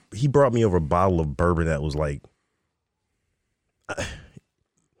brought me over a bottle of bourbon that was like,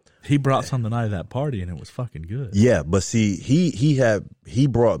 He brought some the night of that party, and it was fucking good. yeah, but see, he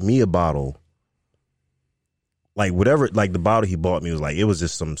brought me a bottle, like whatever, like the bottle he bought me was like, it was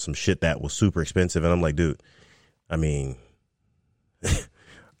just some shit that was super expensive, and I'm like, dude, I mean,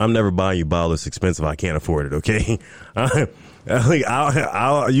 I'm never buying you a bottle that's expensive. I can't afford it. Okay, you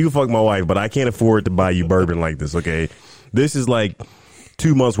can fuck my wife, but I can't afford to buy you bourbon like this. Okay, this is like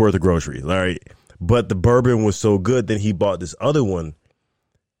 2 months worth of groceries. All right, but the bourbon was so good. Then he bought this other one,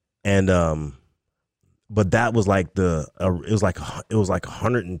 and but that was like it was like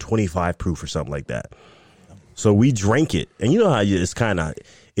 125 proof or something like that. So we drank it, and you know how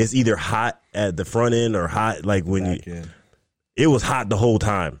it's either hot at the front end or hot like when it was hot the whole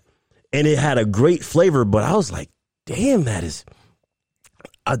time, and it had a great flavor. But I was like, damn, that is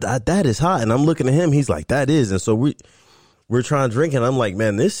hot. And I'm looking at him, he's like, that is. And so we're trying to drink, and I'm like,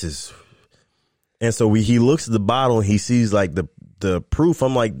 man, this is. And so he looks at the bottle, and he sees like the proof.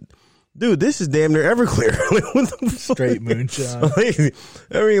 I'm like, dude, this is damn near Everclear. Like, what the fuck? Straight moonshine.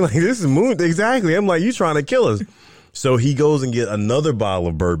 I mean, like, this is moon. Exactly. I'm like, you trying to kill us. So he goes and get another bottle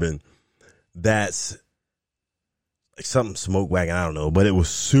of bourbon something smoke wagon, I don't know, but it was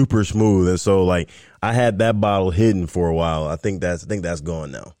super smooth. And so like I had that bottle hidden for a while. I think that's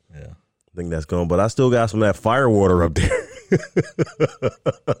gone now. Yeah. I think that's gone, but I still got some of that fire water up there.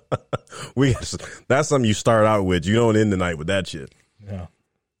 That's something you start out with. You don't end the night with that shit. Yeah.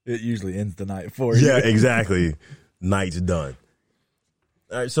 It usually ends the night for you. Yeah, exactly. Night's done.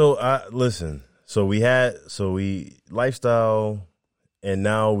 All right, so listen. So we lifestyle, and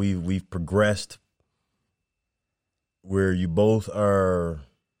now we've progressed where you both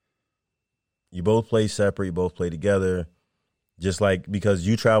play separate, you both play together. Just like, because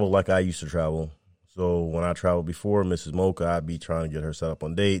you travel like I used to travel. So when I traveled before, Mrs. Mocha, I'd be trying to get her set up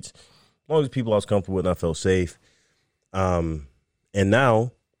on dates. As long as people I was comfortable with and I felt safe. And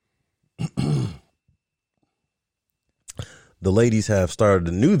now the ladies have started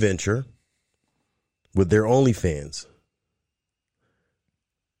a new venture with their OnlyFans.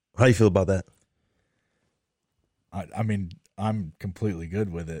 How do you feel about that? I mean, I'm completely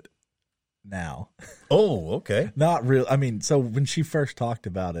good with it now. Oh, okay. Not real. I mean, so when she first talked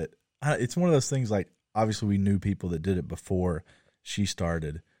about it, it's one of those things like, obviously we knew people that did it before she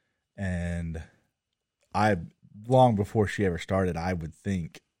started. And long before she ever started, I would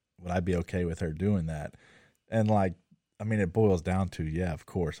think, would I be okay with her doing that? And like, I mean, it boils down to, yeah, of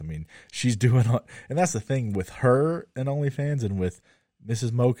course. I mean, she's doing, and that's the thing with her and OnlyFans and with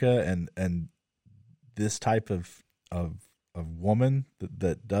Mrs. Mocha and this type of woman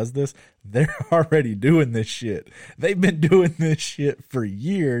that does this, they're already doing this shit. They've been doing this shit for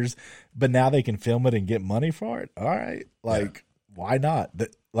years, but now they can film it and get money for it. All right. Like, why not?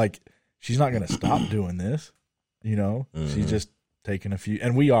 Like, she's not going to stop doing this. You know, she's just taking a few,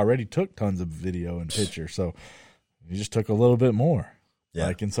 and we already took tons of video and picture. So you just took a little bit more. Yeah.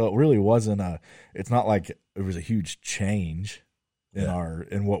 Like, and so it really wasn't it's not like it was a huge change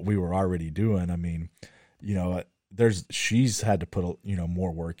in what we were already doing. I mean, you know, she's had to put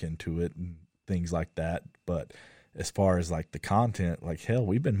more work into it and things like that. But as far as like the content, like hell,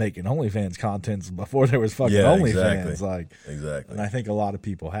 we've been making OnlyFans contents before there was fucking OnlyFans. Exactly. Like, exactly. And I think a lot of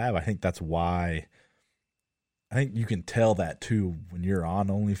people have. I think that's why. I think you can tell that too when you're on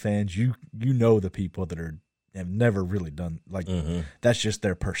OnlyFans. You know the people that have never really done like that's just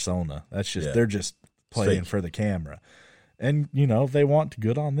their persona. That's just they're just playing for the camera, and you know they want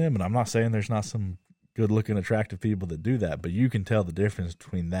good on them. And I'm not saying there's not some good looking, attractive people that do that, but you can tell the difference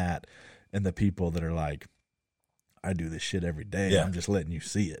between that and the people that are like, I do this shit every day. I'm just letting you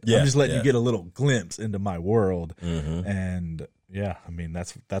see it. I'm just letting you get a little glimpse into my world. And yeah, I mean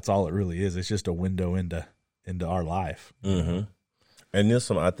that's all it really is. It's just a window into our life. And this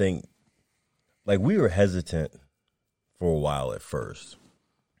one, I think, like we were hesitant for a while at first.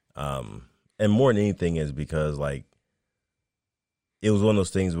 And more than anything is because like it was one of those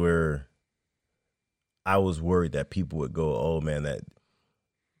things where I was worried that people would go, oh man,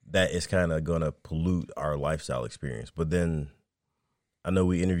 that is kind of going to pollute our lifestyle experience. But then I know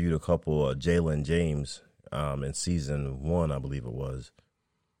we interviewed a couple, Jayla James, in season 1, I believe it was.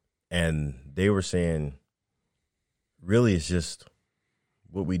 And they were saying, really, it's just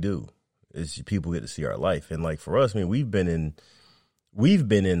what we do. Is people get to see our life. And like for us, I mean, we've been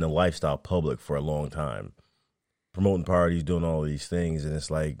in the lifestyle public for a long time, promoting parties, doing all these things. And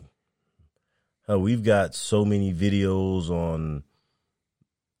it's like, we've got so many videos on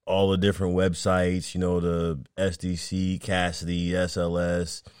all the different websites, you know, the SDC, Cassidy,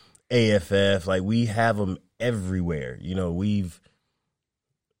 SLS, AFF, like we have them everywhere. You know, we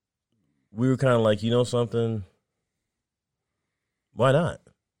were kind of like, you know something, why not?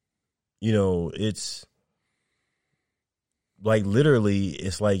 You know, it's like literally,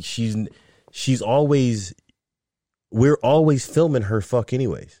 it's like we're always filming her fuck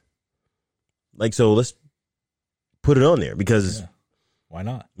anyways. Like, so let's put it on there because why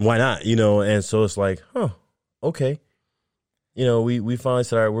not? Why not? You know, and so it's like, okay. You know, we finally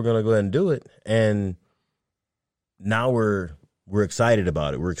said, all right, we're going to go ahead and do it. And now we're excited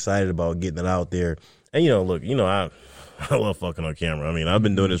about it. We're excited about getting it out there. And, you know, look, you know, I love fucking on camera. I mean, I've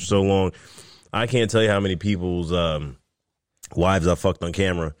been doing this for so long. I can't tell you how many people's wives I fucked on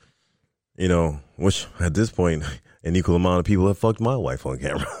camera, you know, which at this point, an equal amount of people have fucked my wife on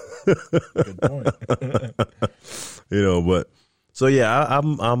camera. Good point. You know, but so yeah,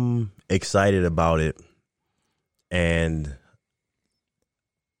 I'm excited about it. And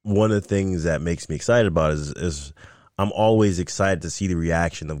one of the things that makes me excited about it is I'm always excited to see the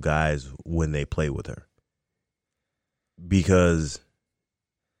reaction of guys when they play with her. Because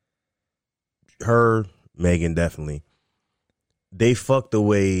Megan, definitely, they fucked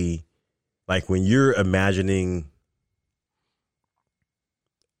away. Like when you're imagining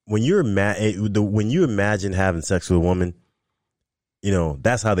when you imagine having sex with a woman, you know,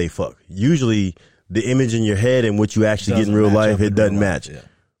 that's how they fuck. Usually the image in your head and what you actually get in real life, it doesn't match. Yeah.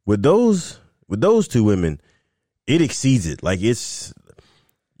 With those two women, it exceeds it. Like, it's,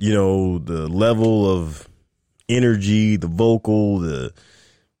 you know, the level of energy, the vocal,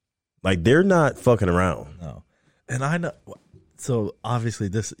 like, they're not fucking around. No. And I know, so obviously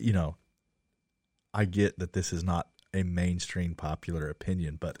this, you know, I get that this is not a mainstream popular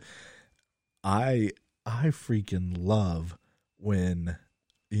opinion, but I freaking love when,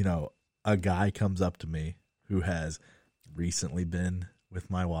 you know, a guy comes up to me who has recently been with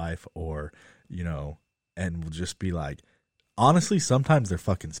my wife, or, you know, and will just be like, honestly, sometimes they're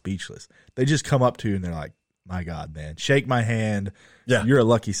fucking speechless. They just come up to you and they're like, my God, man, shake my hand. Yeah. You're a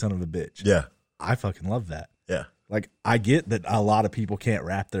lucky son of a bitch. Yeah. I fucking love that. Yeah. Like, I get that a lot of people can't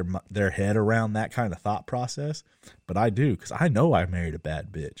wrap their head around that kind of thought process, but I do, because I know I married a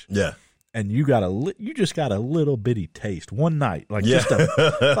bad bitch. Yeah. And you just got a little bitty taste one night, like just a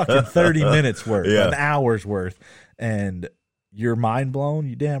fucking 30 minutes worth, an hour's worth, and you're mind blown.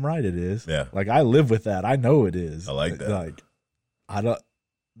 You damn right it is. Yeah. Like, I live with that. I know it is. I like that. Like, I don't.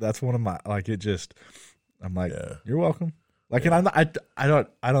 That's one of my, like, it just. I'm like, you're welcome. Like, and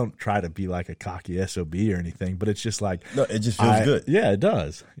I don't try to be like a cocky SOB or anything, but it's just like, no, it just feels good. Yeah, it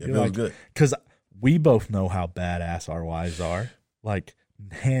does. It feels good because we both know how badass our wives are. Like,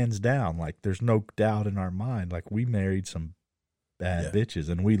 hands down, like, there's no doubt in our mind. Like, we married some bad bitches,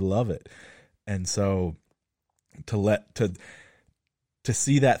 and we love it. And so to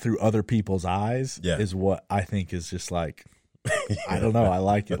see that through other people's eyes is what I think is just like, I don't know. I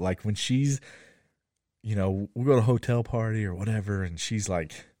like it. Like, when she's, you know, we'll go to a hotel party or whatever, and she's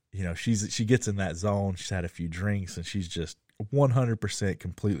like, you know, she gets in that zone. She's had a few drinks, and she's just 100%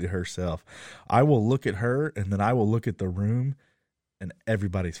 completely herself. I will look at her, and then I will look at the room, and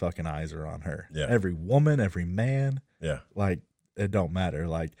everybody's fucking eyes are on her. Yeah. Every woman, every man. Yeah. Like, it don't matter.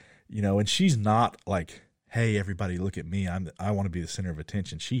 Like, you know, and she's not like, hey, everybody look at me. I want to be the center of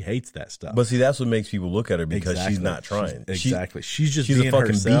attention. She hates that stuff. But see, that's what makes people look at her, because she's not trying. She's just she's being a fucking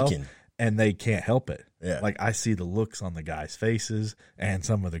herself, beacon. and they can't help it. Yeah. Like, I see the looks on the guys' faces and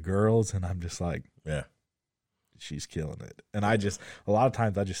some of the girls, and I'm just like, yeah, she's killing it. And a lot of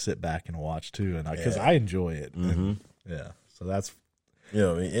times I just sit back and watch too, and because I enjoy it. Mm-hmm. And, so that's, you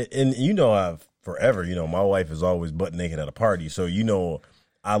know, and you know, I've forever, you know, my wife is always butt naked at a party, so, you know,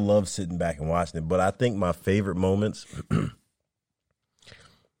 I love sitting back and watching it. But I think my favorite moments, is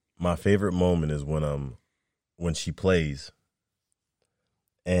when she plays,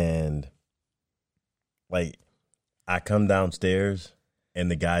 and like, I come downstairs and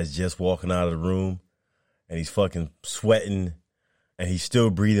the guy's just walking out of the room, and he's fucking sweating, and he's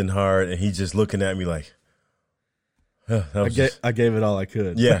still breathing hard, and he's just looking at me like, I gave it all I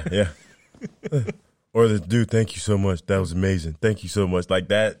could. Yeah, yeah. Or the dude, thank you so much. That was amazing. Thank you so much. Like,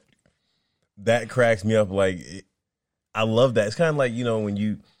 that cracks me up. Like, I love that. It's kind of like, you know, when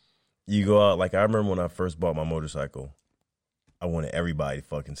you go out. Like, I remember when I first bought my motorcycle, I wanted everybody to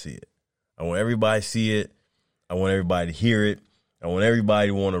fucking see it. I want everybody to see it. I want everybody to hear it. I want everybody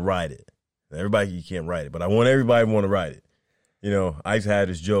to want to ride it. Everybody, you can't ride it, but I want everybody to want to ride it. You know, I used to have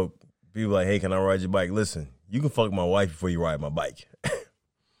this joke. People like, hey, can I ride your bike? Listen, you can fuck my wife before you ride my bike.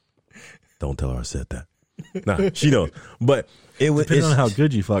 Don't tell her I said that. Nah, she knows. But depending on how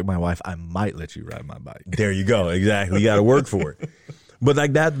good you fuck my wife, I might let you ride my bike. There you go. Exactly. You got to work for it. But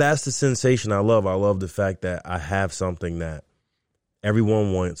like that's the sensation I love. I love the fact that I have something that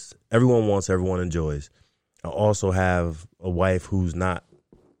everyone wants, everyone enjoys. I also have a wife who's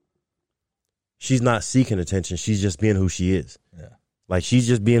she's not seeking attention. She's just being who she is. Yeah. Like, she's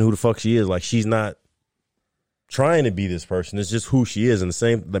just being who the fuck she is. Like, she's not trying to be this person. It's just who she is. And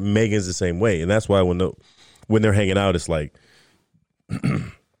like, Megan's the same way. And that's why when they're hanging out, it's like,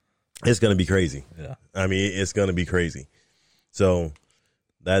 it's going to be crazy. Yeah. I mean, it's going to be crazy. So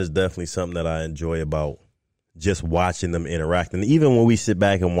that is definitely something that I enjoy about just watching them interact. And even when we sit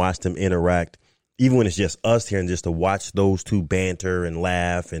back and watch them interact, even when it's just us here, and just to watch those two banter and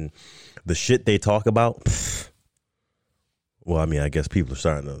laugh and the shit they talk about. Well, I mean, I guess people are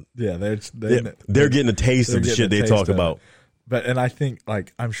starting to. Yeah, they're getting a taste of the shit they talk about. But, and I think,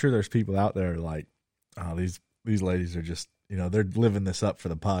 like, I'm sure there's people out there like, oh, these ladies are just, you know, they're living this up for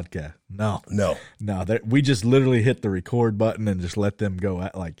the podcast. No. We just literally hit the record button and just let them go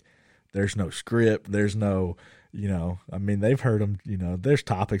at, like, there's no script. There's no, you know, I mean, they've heard them, you know, there's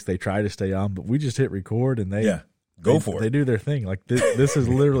topics they try to stay on, but we just hit record and they go for it. They do their thing. Like, this is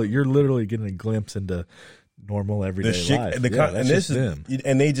literally, you're literally getting a glimpse into normal everyday life. And this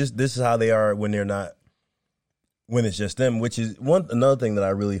is how they are when they're not when it's just them, which is another thing that I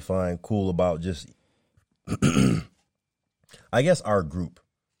really find cool about just, I guess, our group.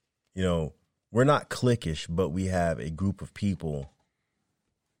 You know, we're not cliquish, but we have a group of people.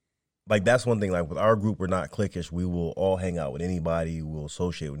 Like, that's one thing. Like, with our group, we're not cliquish. We will all hang out with anybody. We'll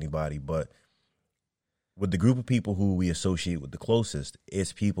associate with anybody. But with the group of people who we associate with the closest,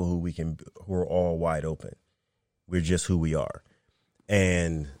 it's people who are all wide open. We're just who we are.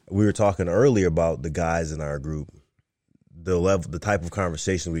 And we were talking earlier about the guys in our group, the type of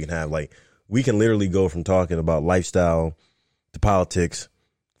conversation we can have. Like, we can literally go from talking about lifestyle to politics,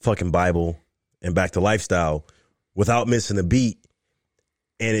 fucking Bible, and back to lifestyle without missing a beat.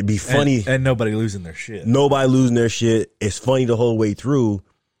 And it'd be funny. And nobody losing their shit. Nobody losing their shit. It's funny the whole way through.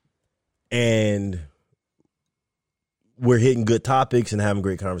 And we're hitting good topics and having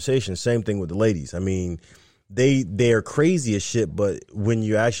great conversations. Same thing with the ladies. I mean, they're crazy as shit, but when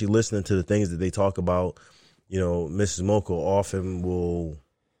you're actually listening to the things that they talk about, you know, Mrs. Moko often will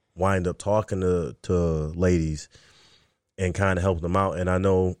wind up talking to ladies and kind of help them out. And I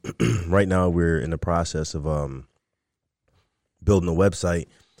know right now we're in the process of building a website,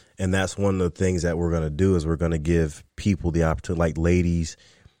 and that's one of the things that we're going to do is we're going to give people the opportunity, like ladies,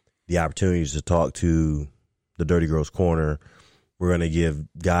 the opportunities to talk to the Dirty Girls Corner. We're going to give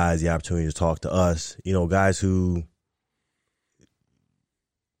guys the opportunity to talk to us, you know, guys who've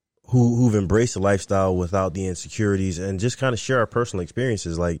embraced the lifestyle without the insecurities, and just kind of share our personal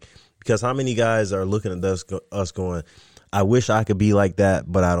experiences. Like, because how many guys are looking at us going, I wish I could be like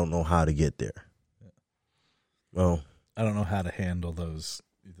that, but I don't know how to get there. Well, I don't know how to handle those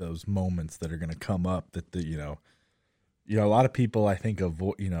moments that are going to come up that a lot of people, I think,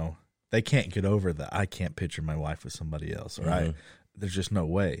 they can't get over that. I can't picture my wife with somebody else, right? There's just no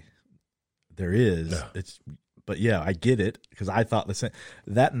way. There is. No. But yeah, I get it, because I thought the same.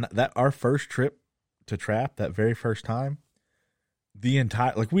 That our first trip to Trap, that very first time, we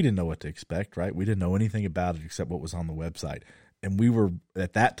didn't know what to expect, right? We didn't know anything about it except what was on the website. And we were,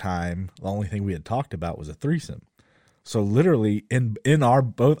 at that time, the only thing we had talked about was a threesome. So literally in our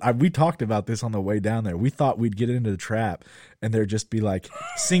both, we talked about this on the way down there. We thought we'd get into the Trap and there'd just be like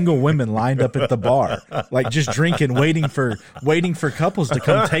single women lined up at the bar, like just drinking, waiting for couples to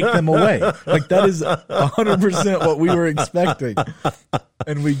come take them away. Like, that is 100% what we were expecting.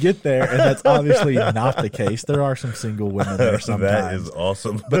 And we get there, and that's obviously not the case. There are some single women there sometimes. That is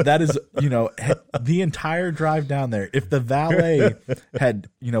awesome. But that is, the entire drive down there. If the valet had,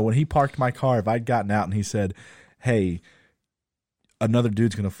 when he parked my car, if I'd gotten out and he said, hey, another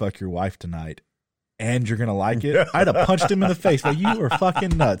dude's going to fuck your wife tonight, and you're going to like it, I'd have punched him in the face. Like, you are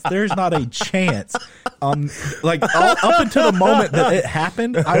fucking nuts. There's not a chance. Up until the moment that it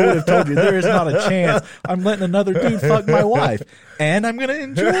happened, I would have told you, there is not a chance I'm letting another dude fuck my wife, and I'm going to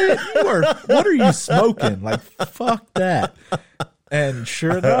enjoy it. What are you smoking? Like, fuck that. And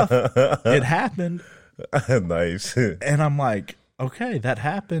sure enough, it happened. Nice. And I'm like, okay, that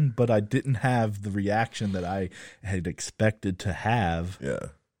happened, but I didn't have the reaction that I had expected to have. Yeah.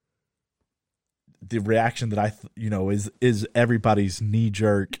 The reaction that is everybody's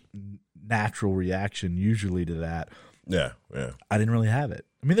knee-jerk natural reaction usually to that. Yeah, yeah. I didn't really have it.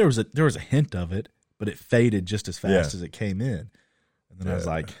 I mean, there was a hint of it, but it faded just as fast as it came in. And then I was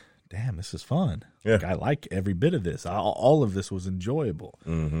like, damn, this is fun. Yeah. Like, I like every bit of this. All of this was enjoyable.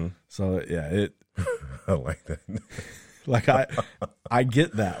 Mm-hmm. So, yeah, I like that. Like, I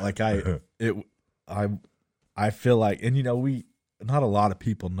get that. Like, I feel like, and not a lot of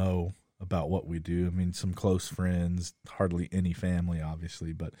people know about what we do. I mean, some close friends, hardly any family,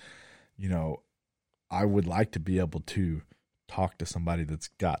 obviously, but I would like to be able to talk to somebody that's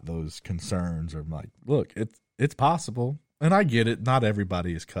got those concerns, or like, look, it's possible. And I get it. Not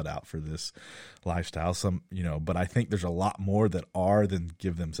everybody is cut out for this lifestyle. But I think there's a lot more that are than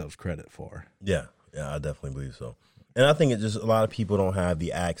give themselves credit for. Yeah. Yeah, I definitely believe so. And I think it's just a lot of people don't have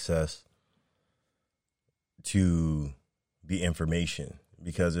the access to the information,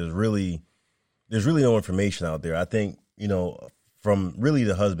 because there's really no information out there. I think, from really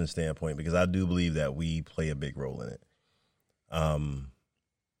the husband standpoint, because I do believe that we play a big role in it.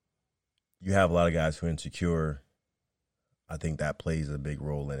 You have a lot of guys who are insecure. I think that plays a big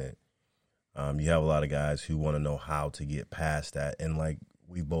role in it. You have a lot of guys who want to know how to get past that. And like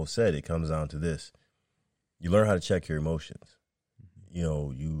we both said, it comes down to this. You learn how to check your emotions.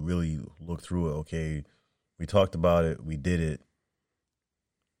 You really look through it. Okay, we talked about it. We did it.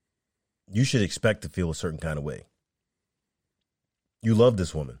 You should expect to feel a certain kind of way. You love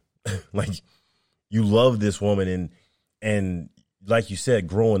this woman. Like, you love this woman. And like you said,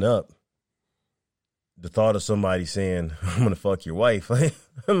 growing up, the thought of somebody saying, "I'm gonna fuck your wife," like,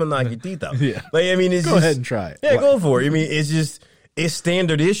 I'm gonna knock your teeth out. Yeah. Like, I mean, it's Go ahead and try it. Yeah, go for it. I mean, it's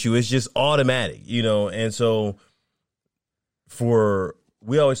standard issue. It's just automatic, you know. And so,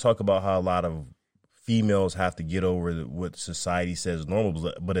 we always talk about how a lot of females have to get over what society says is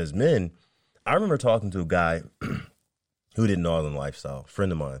normal, but as men, I remember talking to a guy who did Northern lifestyle,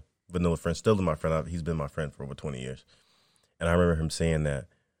 friend of mine, but no friend, still my friend. He's been my friend for over 20 years. And I remember him saying that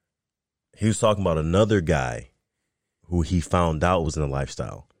he was talking about another guy who he found out was in a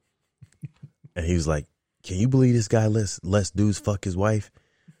lifestyle. And he was like, can you believe this guy lets dudes fuck his wife?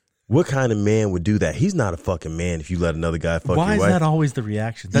 What kind of man would do that? He's not a fucking man if you let another guy fuck your wife. Why is that always the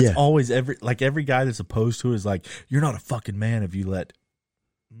reaction? That's always every guy that's opposed to it is like, you're not a fucking man if you let.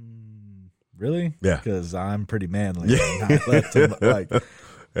 Really? Yeah. Because I'm pretty manly. Yeah. And I let him,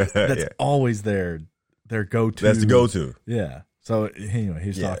 that's always their go-to. That's the go-to. Yeah. So anyway,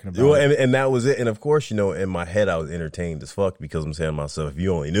 he's talking about. Well, and that was it. And of course, you know, in my head, I was entertained as fuck because I'm saying to myself, if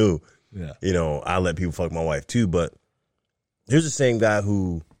you only knew, you know, I let people fuck my wife too. But here's the same guy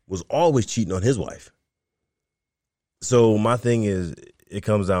who was always cheating on his wife. So my thing is, it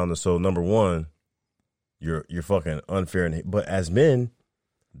comes down to, so number one, you're fucking unfair. But as men,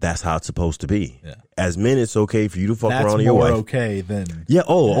 that's how it's supposed to be. Yeah. As men, it's okay for you to fuck around with your wife. wife. That's more okay than. Yeah.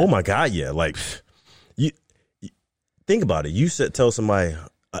 Oh my God. Yeah. Like, you think about it. You tell somebody,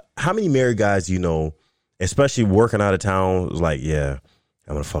 how many married guys you know, especially working out of town, was like, yeah,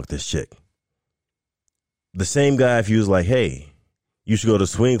 I'm gonna fuck this chick. The same guy, if you was like, hey, you should go to a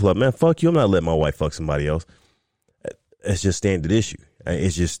swing club, man, fuck you, I'm not letting my wife fuck somebody else. It's just standard issue.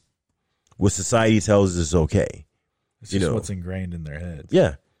 It's just what society tells us is okay. It's just what's ingrained in their heads.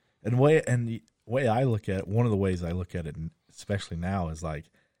 Yeah. And the way I look at it, one of the ways I look at it, especially now, is like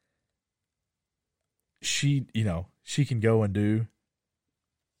she can go and do,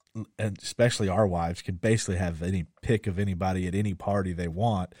 and especially our wives can basically have any pick of anybody at any party they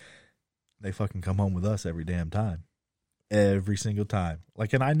want. They fucking come home with us every damn time. Every single time.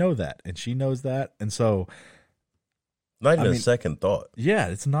 Like, and I know that, and she knows that. And so not even a second thought. Yeah,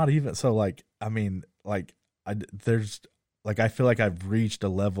 it's not even so like, I mean, like I feel like I've reached a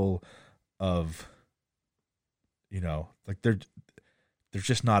level of, you know, like there's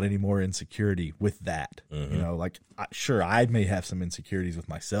just not any more insecurity with that. Mm-hmm. You know, like sure, I may have some insecurities with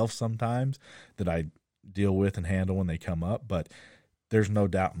myself sometimes that I deal with and handle when they come up, but there's no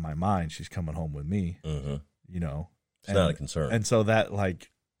doubt in my mind she's coming home with me. Mm-hmm. You know, it's not a concern. And so that, like,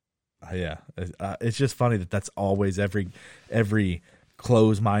 it's just funny that that's always every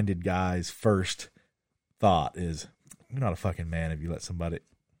close-minded guy's first thought is, you're not a fucking man if you let somebody.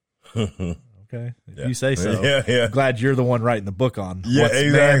 Okay, if you say so. Yeah. I'm glad you're the one writing the book on yeah, what's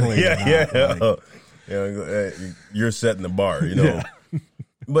exactly. manly. You're setting the bar, you know.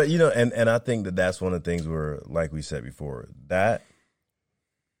 But you know, and I think that's one of the things where, like we said before, that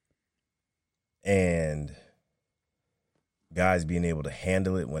and guys being able to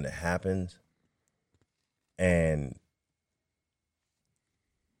handle it when it happens, and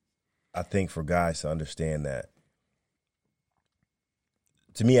I think for guys to understand that.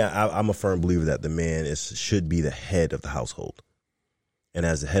 To me, I'm a firm believer that the man should be the head of the household. And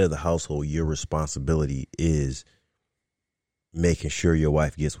as the head of the household, your responsibility is making sure your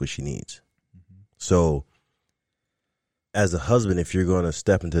wife gets what she needs. Mm-hmm. So as a husband, if you're going to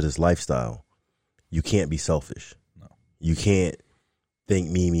step into this lifestyle, you can't be selfish. No. You can't think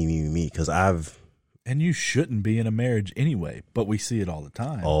me, because and you shouldn't be in a marriage anyway, but we see it all the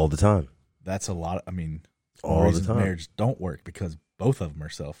time. All the time. That's a lot. All the time. Marriages don't work because both of them are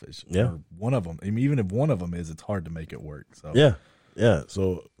selfish. Yeah. Or one of them. I mean, even if one of them is, it's hard to make it work. So yeah.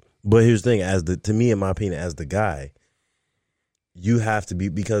 So, but here's the thing: to me, in my opinion, as the guy, you have to be,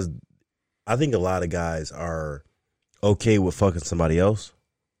 because I think a lot of guys are okay with fucking somebody else.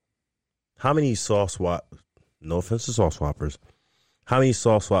 How many soft swap? No offense to soft swappers. How many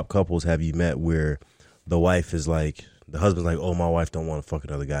soft swap couples have you met where the wife is like, the husband's like, oh, my wife don't want to fuck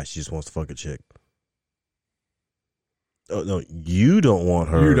another guy. She just wants to fuck a chick. Oh, no, you don't want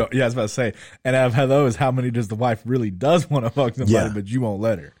her. You don't. Yeah, I was about to say. And I've had those. How many does the wife really does want to fuck somebody, but you won't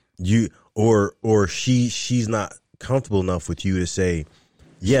let her? Or she's not comfortable enough with you to say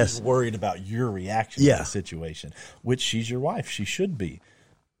yes. She's worried about your reaction to the situation, which she's your wife. She should be.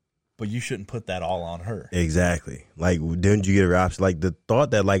 But you shouldn't put that all on her. Exactly. Like, didn't you get her option? Like, the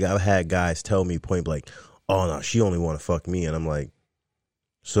thought that, like, I've had guys tell me point blank, oh, no, she only want to fuck me. And I'm like,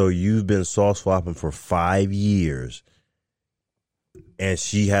 so you've been soft swapping for 5 years and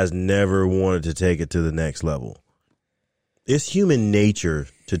she has never wanted to take it to the next level. It's human nature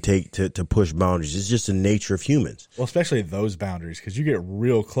to push boundaries. It's just the nature of humans. Well, especially those boundaries, because you get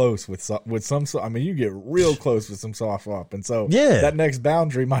real close with some. I mean, you get real close with some soft up, and so that next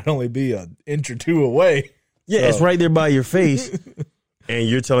boundary might only be an inch or two away. Yeah, it's right there by your face, and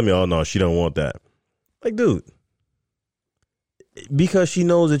you're telling me, "Oh no, she don't want that." Like, dude, because she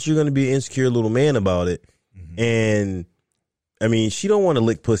knows that you're going to be an insecure little man about it, and I mean, she don't want to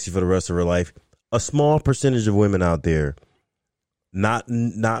lick pussy for the rest of her life. A small percentage of women out there. Not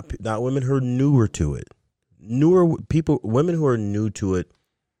women who are newer to it. Women who are new to it,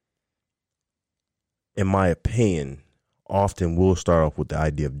 in my opinion, often will start off with the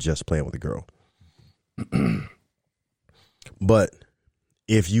idea of just playing with a girl. But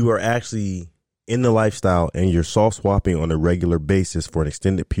if you are actually in the lifestyle and you're soft swapping on a regular basis for an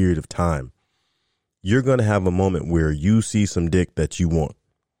extended period of time, you're going to have a moment where you see some dick that you want.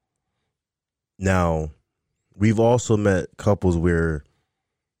 Now, we've also met couples where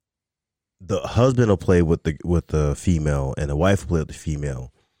the husband will play with the female and the wife will play with the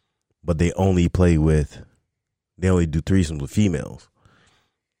female, but they only do threesomes with females.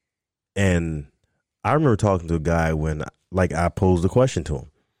 And I remember talking to a guy when, like, I posed the question to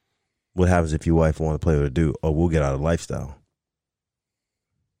him: "What happens if your wife want to play with a dude?" "Oh, we'll get out of the lifestyle."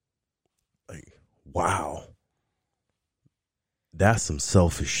 Like, wow, that's some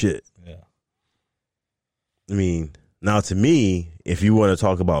selfish shit. Yeah. I mean, now to me, if you want to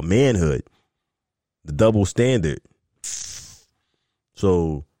talk about manhood, the double standard.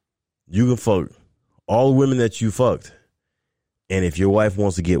 So you can fuck all the women that you fucked, and if your wife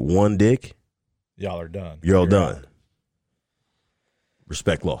wants to get one dick, y'all are done. You're all done. Out.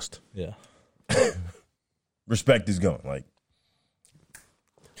 Respect lost. Yeah. Respect is gone. Like,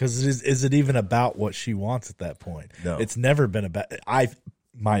 because is it even about what she wants at that point? No. It's never been about.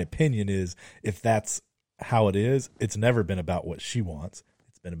 My opinion is, if that's how it is, it's never been about what she wants.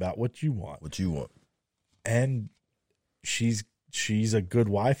 It's been about what you want. What you want. And she's a good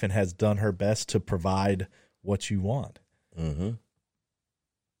wife and has done her best to provide what you want. Mm-hmm.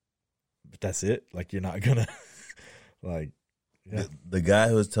 But that's it. Like, you're not gonna like. Yeah. The guy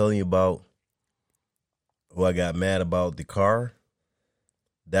who was telling you about, who I got mad about the car,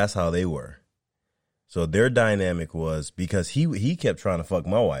 that's how they were. So their dynamic was, because he kept trying to fuck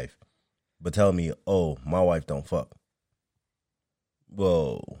my wife, but tell me, "Oh, my wife don't fuck."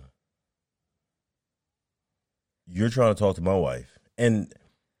 Well, you're trying to talk to my wife. And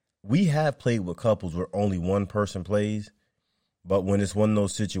we have played with couples where only one person plays, but when it's one of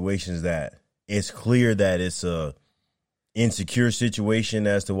those situations that it's clear that it's a insecure situation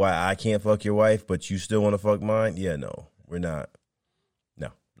as to why I can't fuck your wife, but you still want to fuck mine. Yeah, no, we're not.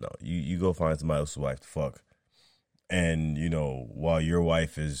 No, you go find somebody else's wife to fuck. And, you know, while your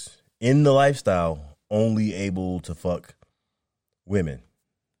wife is in the lifestyle, only able to fuck women.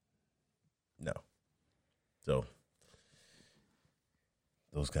 No. So,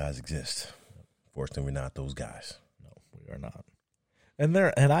 those guys exist. Fortunately, we're not those guys. No, we are not.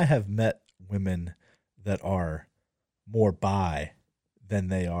 And I have met women that are more bi than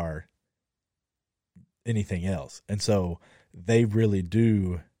they are anything else. And so they really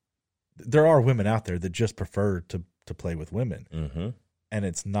do. There are women out there that just prefer to play with women. Mm-hmm. And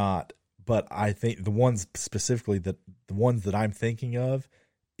it's not, but I think the ones specifically the ones that I'm thinking of,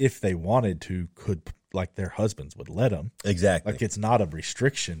 if they wanted to, could, like, their husbands would let them. Exactly. Like, it's not a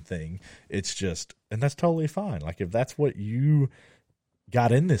restriction thing. It's just, and that's totally fine. Like, if that's what you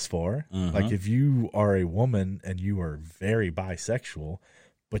got in this for, like, if you are a woman and you are very bisexual,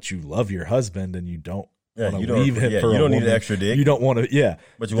 but you love your husband and you don't want to leave him for you a don't need woman, an extra dick. you don't want to,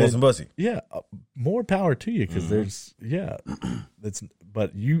 but you want some pussy. Yeah, more power to you, because there's, that's,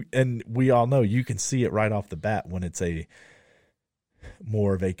 but you, and we all know, you can see it right off the bat when it's a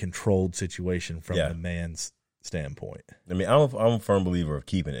more of a controlled situation from the man's standpoint. I mean, I'm a firm believer of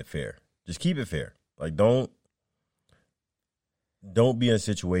keeping it fair. Just keep it fair. Like, don't be in a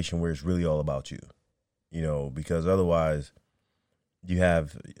situation where it's really all about you, you know, because otherwise you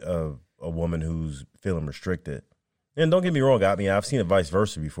have a woman who's feeling restricted. And don't get me wrong, I mean, I've seen it vice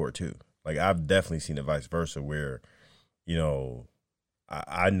versa before too. Like, I've definitely seen it vice versa where, you know,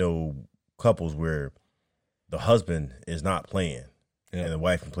 I know couples where the husband is not playing and the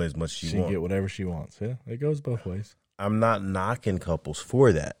wife can play as much as she wants. She get whatever she wants. Yeah, it goes both ways. I'm not knocking couples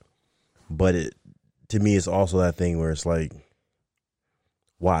for that, but to me, it's also that thing where it's like,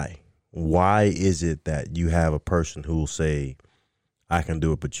 why? Why is it that you have a person who will say, "I can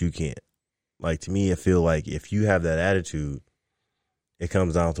do it, but you can't"? Like, to me, I feel like if you have that attitude, it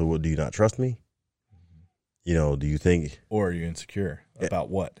comes down to, what, do you not trust me? You know, do you think, or are you insecure about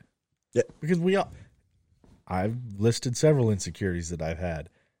what? Yeah, because we all, I've listed several insecurities that I've had.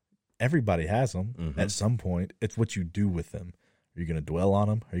 Everybody has them at some point. It's what you do with them. Are you going to dwell on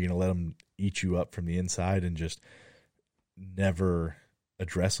them? Are you going to let them eat you up from the inside and just never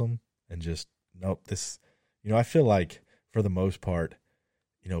address them and just, nope, this, I feel like for the most part,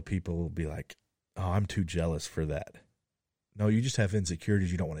 people will be like, oh, I'm too jealous for that. No, you just have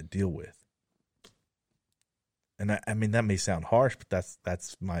insecurities you don't want to deal with. And I mean, that may sound harsh, but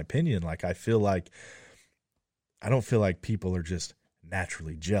that's my opinion. Like, I don't feel like people are just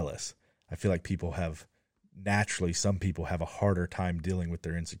naturally jealous. I feel like some people have a harder time dealing with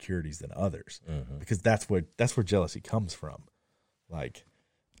their insecurities than others, because that's where jealousy comes from. Like,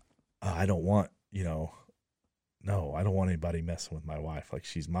 I don't want, no, I don't want anybody messing with my wife. Like,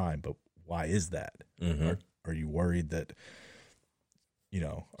 she's mine, but why is that? Are you worried that,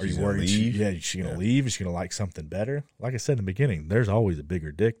 are you worried? Is she going to leave? Is she going to like something better? Like I said in the beginning, there's always a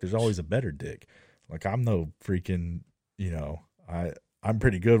bigger dick. There's always a better dick. Like, I'm no freaking, I'm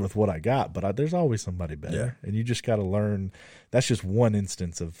pretty good with what I got, but there's always somebody better. And you just got to learn. That's just one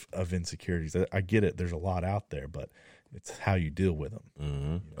instance of insecurities. I get it. There's a lot out there, but it's how you deal with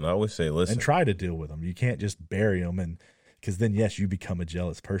them. And I always say, listen. And try to deal with them. You can't just bury them, because then, yes, you become a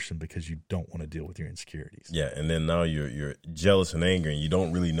jealous person because you don't want to deal with your insecurities. Yeah, and then now you're jealous and angry, and you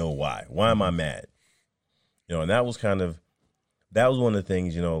don't really know why. Why am I mad? And that was one of the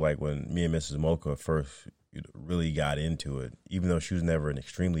things, like when me and Mrs. Mocha first really got into it, even though she was never an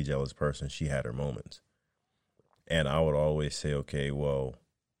extremely jealous person, she had her moments. And I would always say, okay, well,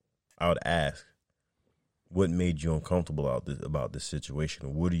 I would ask, what made you uncomfortable about this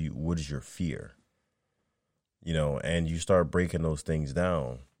situation? What is your fear? And you start breaking those things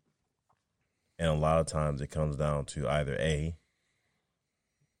down. And a lot of times it comes down to either A,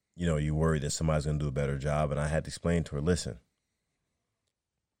 you worry that somebody's going to do a better job. And I had to explain to her, listen,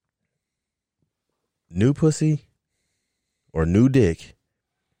 new pussy or new dick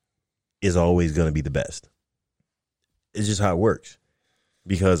is always going to be the best. It's just how it works,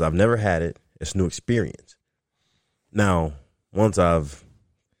 because I've never had it. It's a new experience. Now, once I've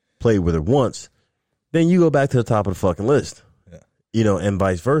played with her once, then you go back to the top of the fucking list, and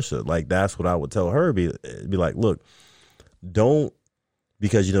vice versa. Like, that's what I would tell her. Be like, look, don't,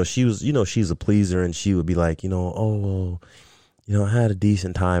 because, she's a pleaser, and she would be like, I had a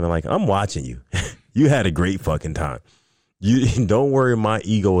decent time. And like, I'm watching you. You had a great fucking time. You don't worry. My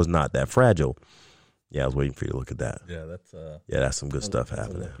ego is not that fragile. Yeah. I was waiting for you to look at that. Yeah. That's some good stuff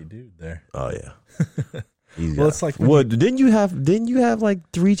happening. A lucky dude there. Oh yeah. It's like, didn't you have like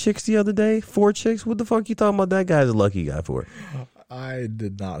 3 chicks the other day? 4 chicks? What the fuck you talking about? That guy's a lucky guy for? I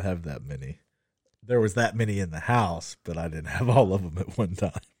did not have that many. There was that many in the house, but I didn't have all of them at one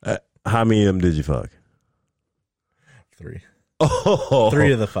time. How many of them did you fuck? 3. Oh,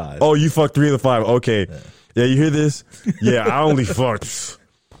 3 of the 5. Oh, you fucked 3 of the 5. Okay. Yeah, you hear this? Yeah, I only fucked.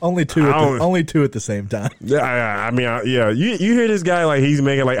 Only two at the same time. Yeah, I mean, You hear this guy, like, he's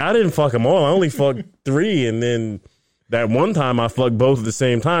making, like, I didn't fuck them all. I only fucked 3, and then that one time I fucked both at the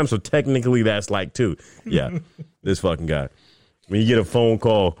same time, so technically that's like 2. Yeah, this fucking guy. When you get a phone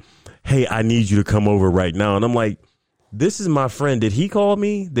call, hey, I need you to come over right now. And I'm like, this is my friend. Did he call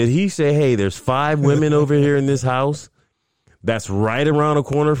me? Did he say, hey, there's 5 women over here in this house that's right around the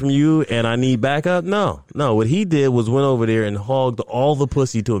corner from you, and I need backup? No. What he did was went over there and hogged all the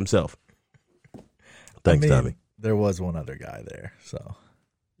pussy to himself. Thanks, Tommy. There was one other guy there, so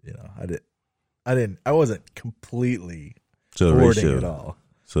I wasn't completely hoarding it all.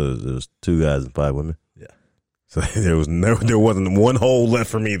 So there's 2 guys and 5 women. Yeah. So there wasn't one hole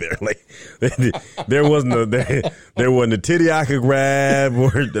left for me there. Like there wasn't a titty I could grab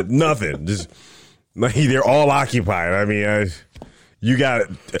or nothing. Just. Like, they're all occupied. I mean, you got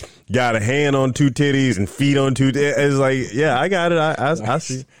a hand on 2 titties and feet on 2. It's like, yeah, I got it. I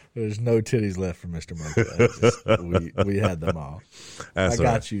see. There's no titties left for Mr. Mocha. We had them all. I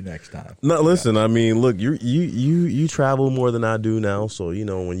got you next time. No, listen. I mean, look, you travel more than I do now, so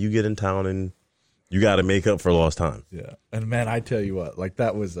when you get in town, and you got to make up for lost time. Yeah, and man, I tell you what, like,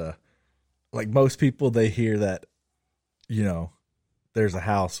 that was like, most people, they hear that, there's a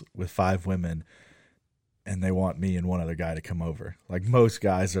house with 5 women, and they want me and one other guy to come over. Like, most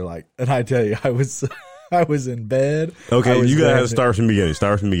guys are like, and I tell you, I was in bed. Okay, you gotta start from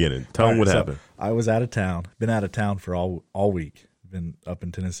the beginning. Tell them what happened. I was out of town. Been out of town for all week. Been up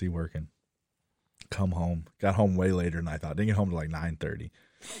in Tennessee working. Come home. Got home way later than I thought. Didn't get home till like 9:30.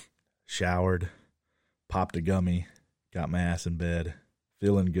 Showered. Popped a gummy. Got my ass in bed.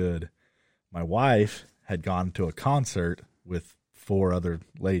 Feeling good. My wife had gone to a concert with 4 other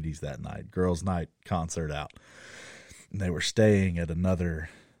ladies that night, girls' night concert out. And they were staying at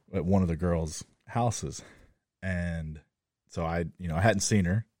one of the girls' houses. And so I hadn't seen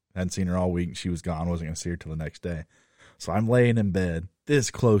her all week. She was gone. Wasn't going to see her till the next day. So I'm laying in bed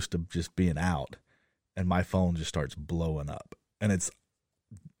this close to just being out, and my phone just starts blowing up. And it's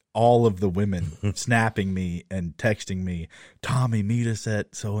all of the women snapping me and texting me, Tommy, meet us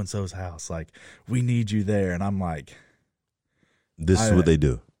at so-and-so's house. Like, we need you there. And I'm like, this is what they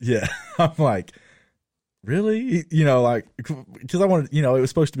do. Yeah. I'm like, really? Like, because I wanted, it was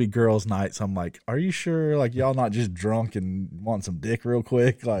supposed to be girls' night. So I'm like, are you sure? Like, y'all not just drunk and want some dick real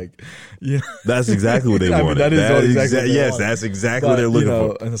quick? Like, That's exactly what they wanted. That is exactly what they wanted. That's exactly what they're looking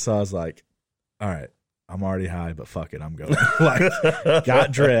for. And so I was like, all right, I'm already high, but fuck it, I'm going. Like,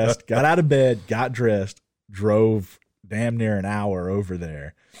 got dressed, got out of bed, got dressed, drove damn near an hour over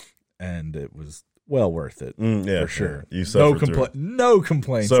there, and it was well worth it for sure. You suffered no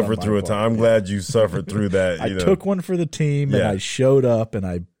complaints. Suffered through a time. I'm glad you suffered through that. I took one for the team, and I showed up, and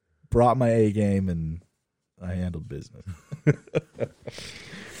I brought my A game, and I handled business.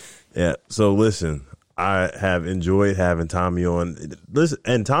 Yeah. So listen, I have enjoyed having Tommy on. Listen,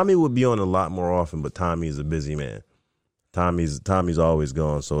 and Tommy would be on a lot more often, but Tommy is a busy man. Tommy's always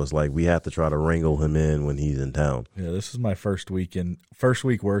gone, so it's like we have to try to wrangle him in when he's in town. Yeah, this is my first week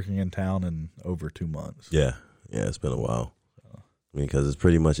working in town in over 2 months. Yeah, it's been a while. Because it's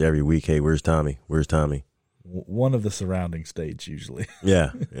pretty much every week. Hey, where's Tommy? Where's Tommy? One of the surrounding states usually.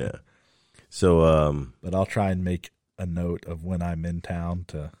 Yeah. So, but I'll try and make a note of when I'm in town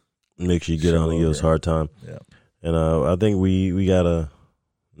to make sure you get on and give us a hard time. Yeah, and I think we got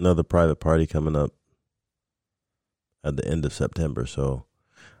another private party coming up at the end of September. So,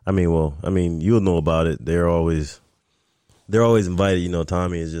 you'll know about it. They're always invited.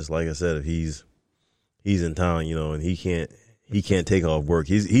 Tommy is just like I said. If he's in town, and he can't take off work.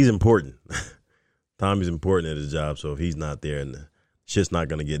 He's important. Tommy's important at his job. So if he's not there, and shit's not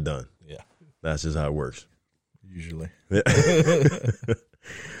gonna get done. Yeah, that's just how it works. Usually.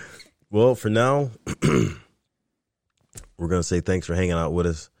 Well, for now, we're gonna say thanks for hanging out with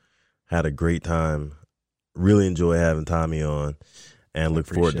us. Had a great time. Really enjoy having Tommy on, and look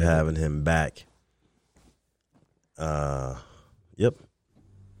forward to having him back. Yep.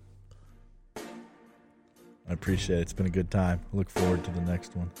 I appreciate it. It's been a good time. Look forward to the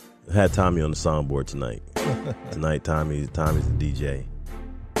next one. I had Tommy on the soundboard tonight. Tommy's the DJ.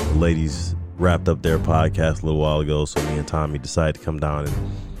 The ladies wrapped up their podcast a little while ago, so me and Tommy decided to come down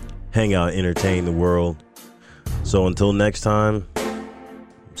and hang out, entertain the world. So until next time, I'm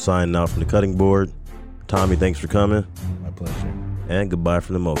signing out from the cutting board. Tommy, thanks for coming. My pleasure. And goodbye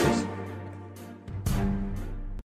from the Mochas.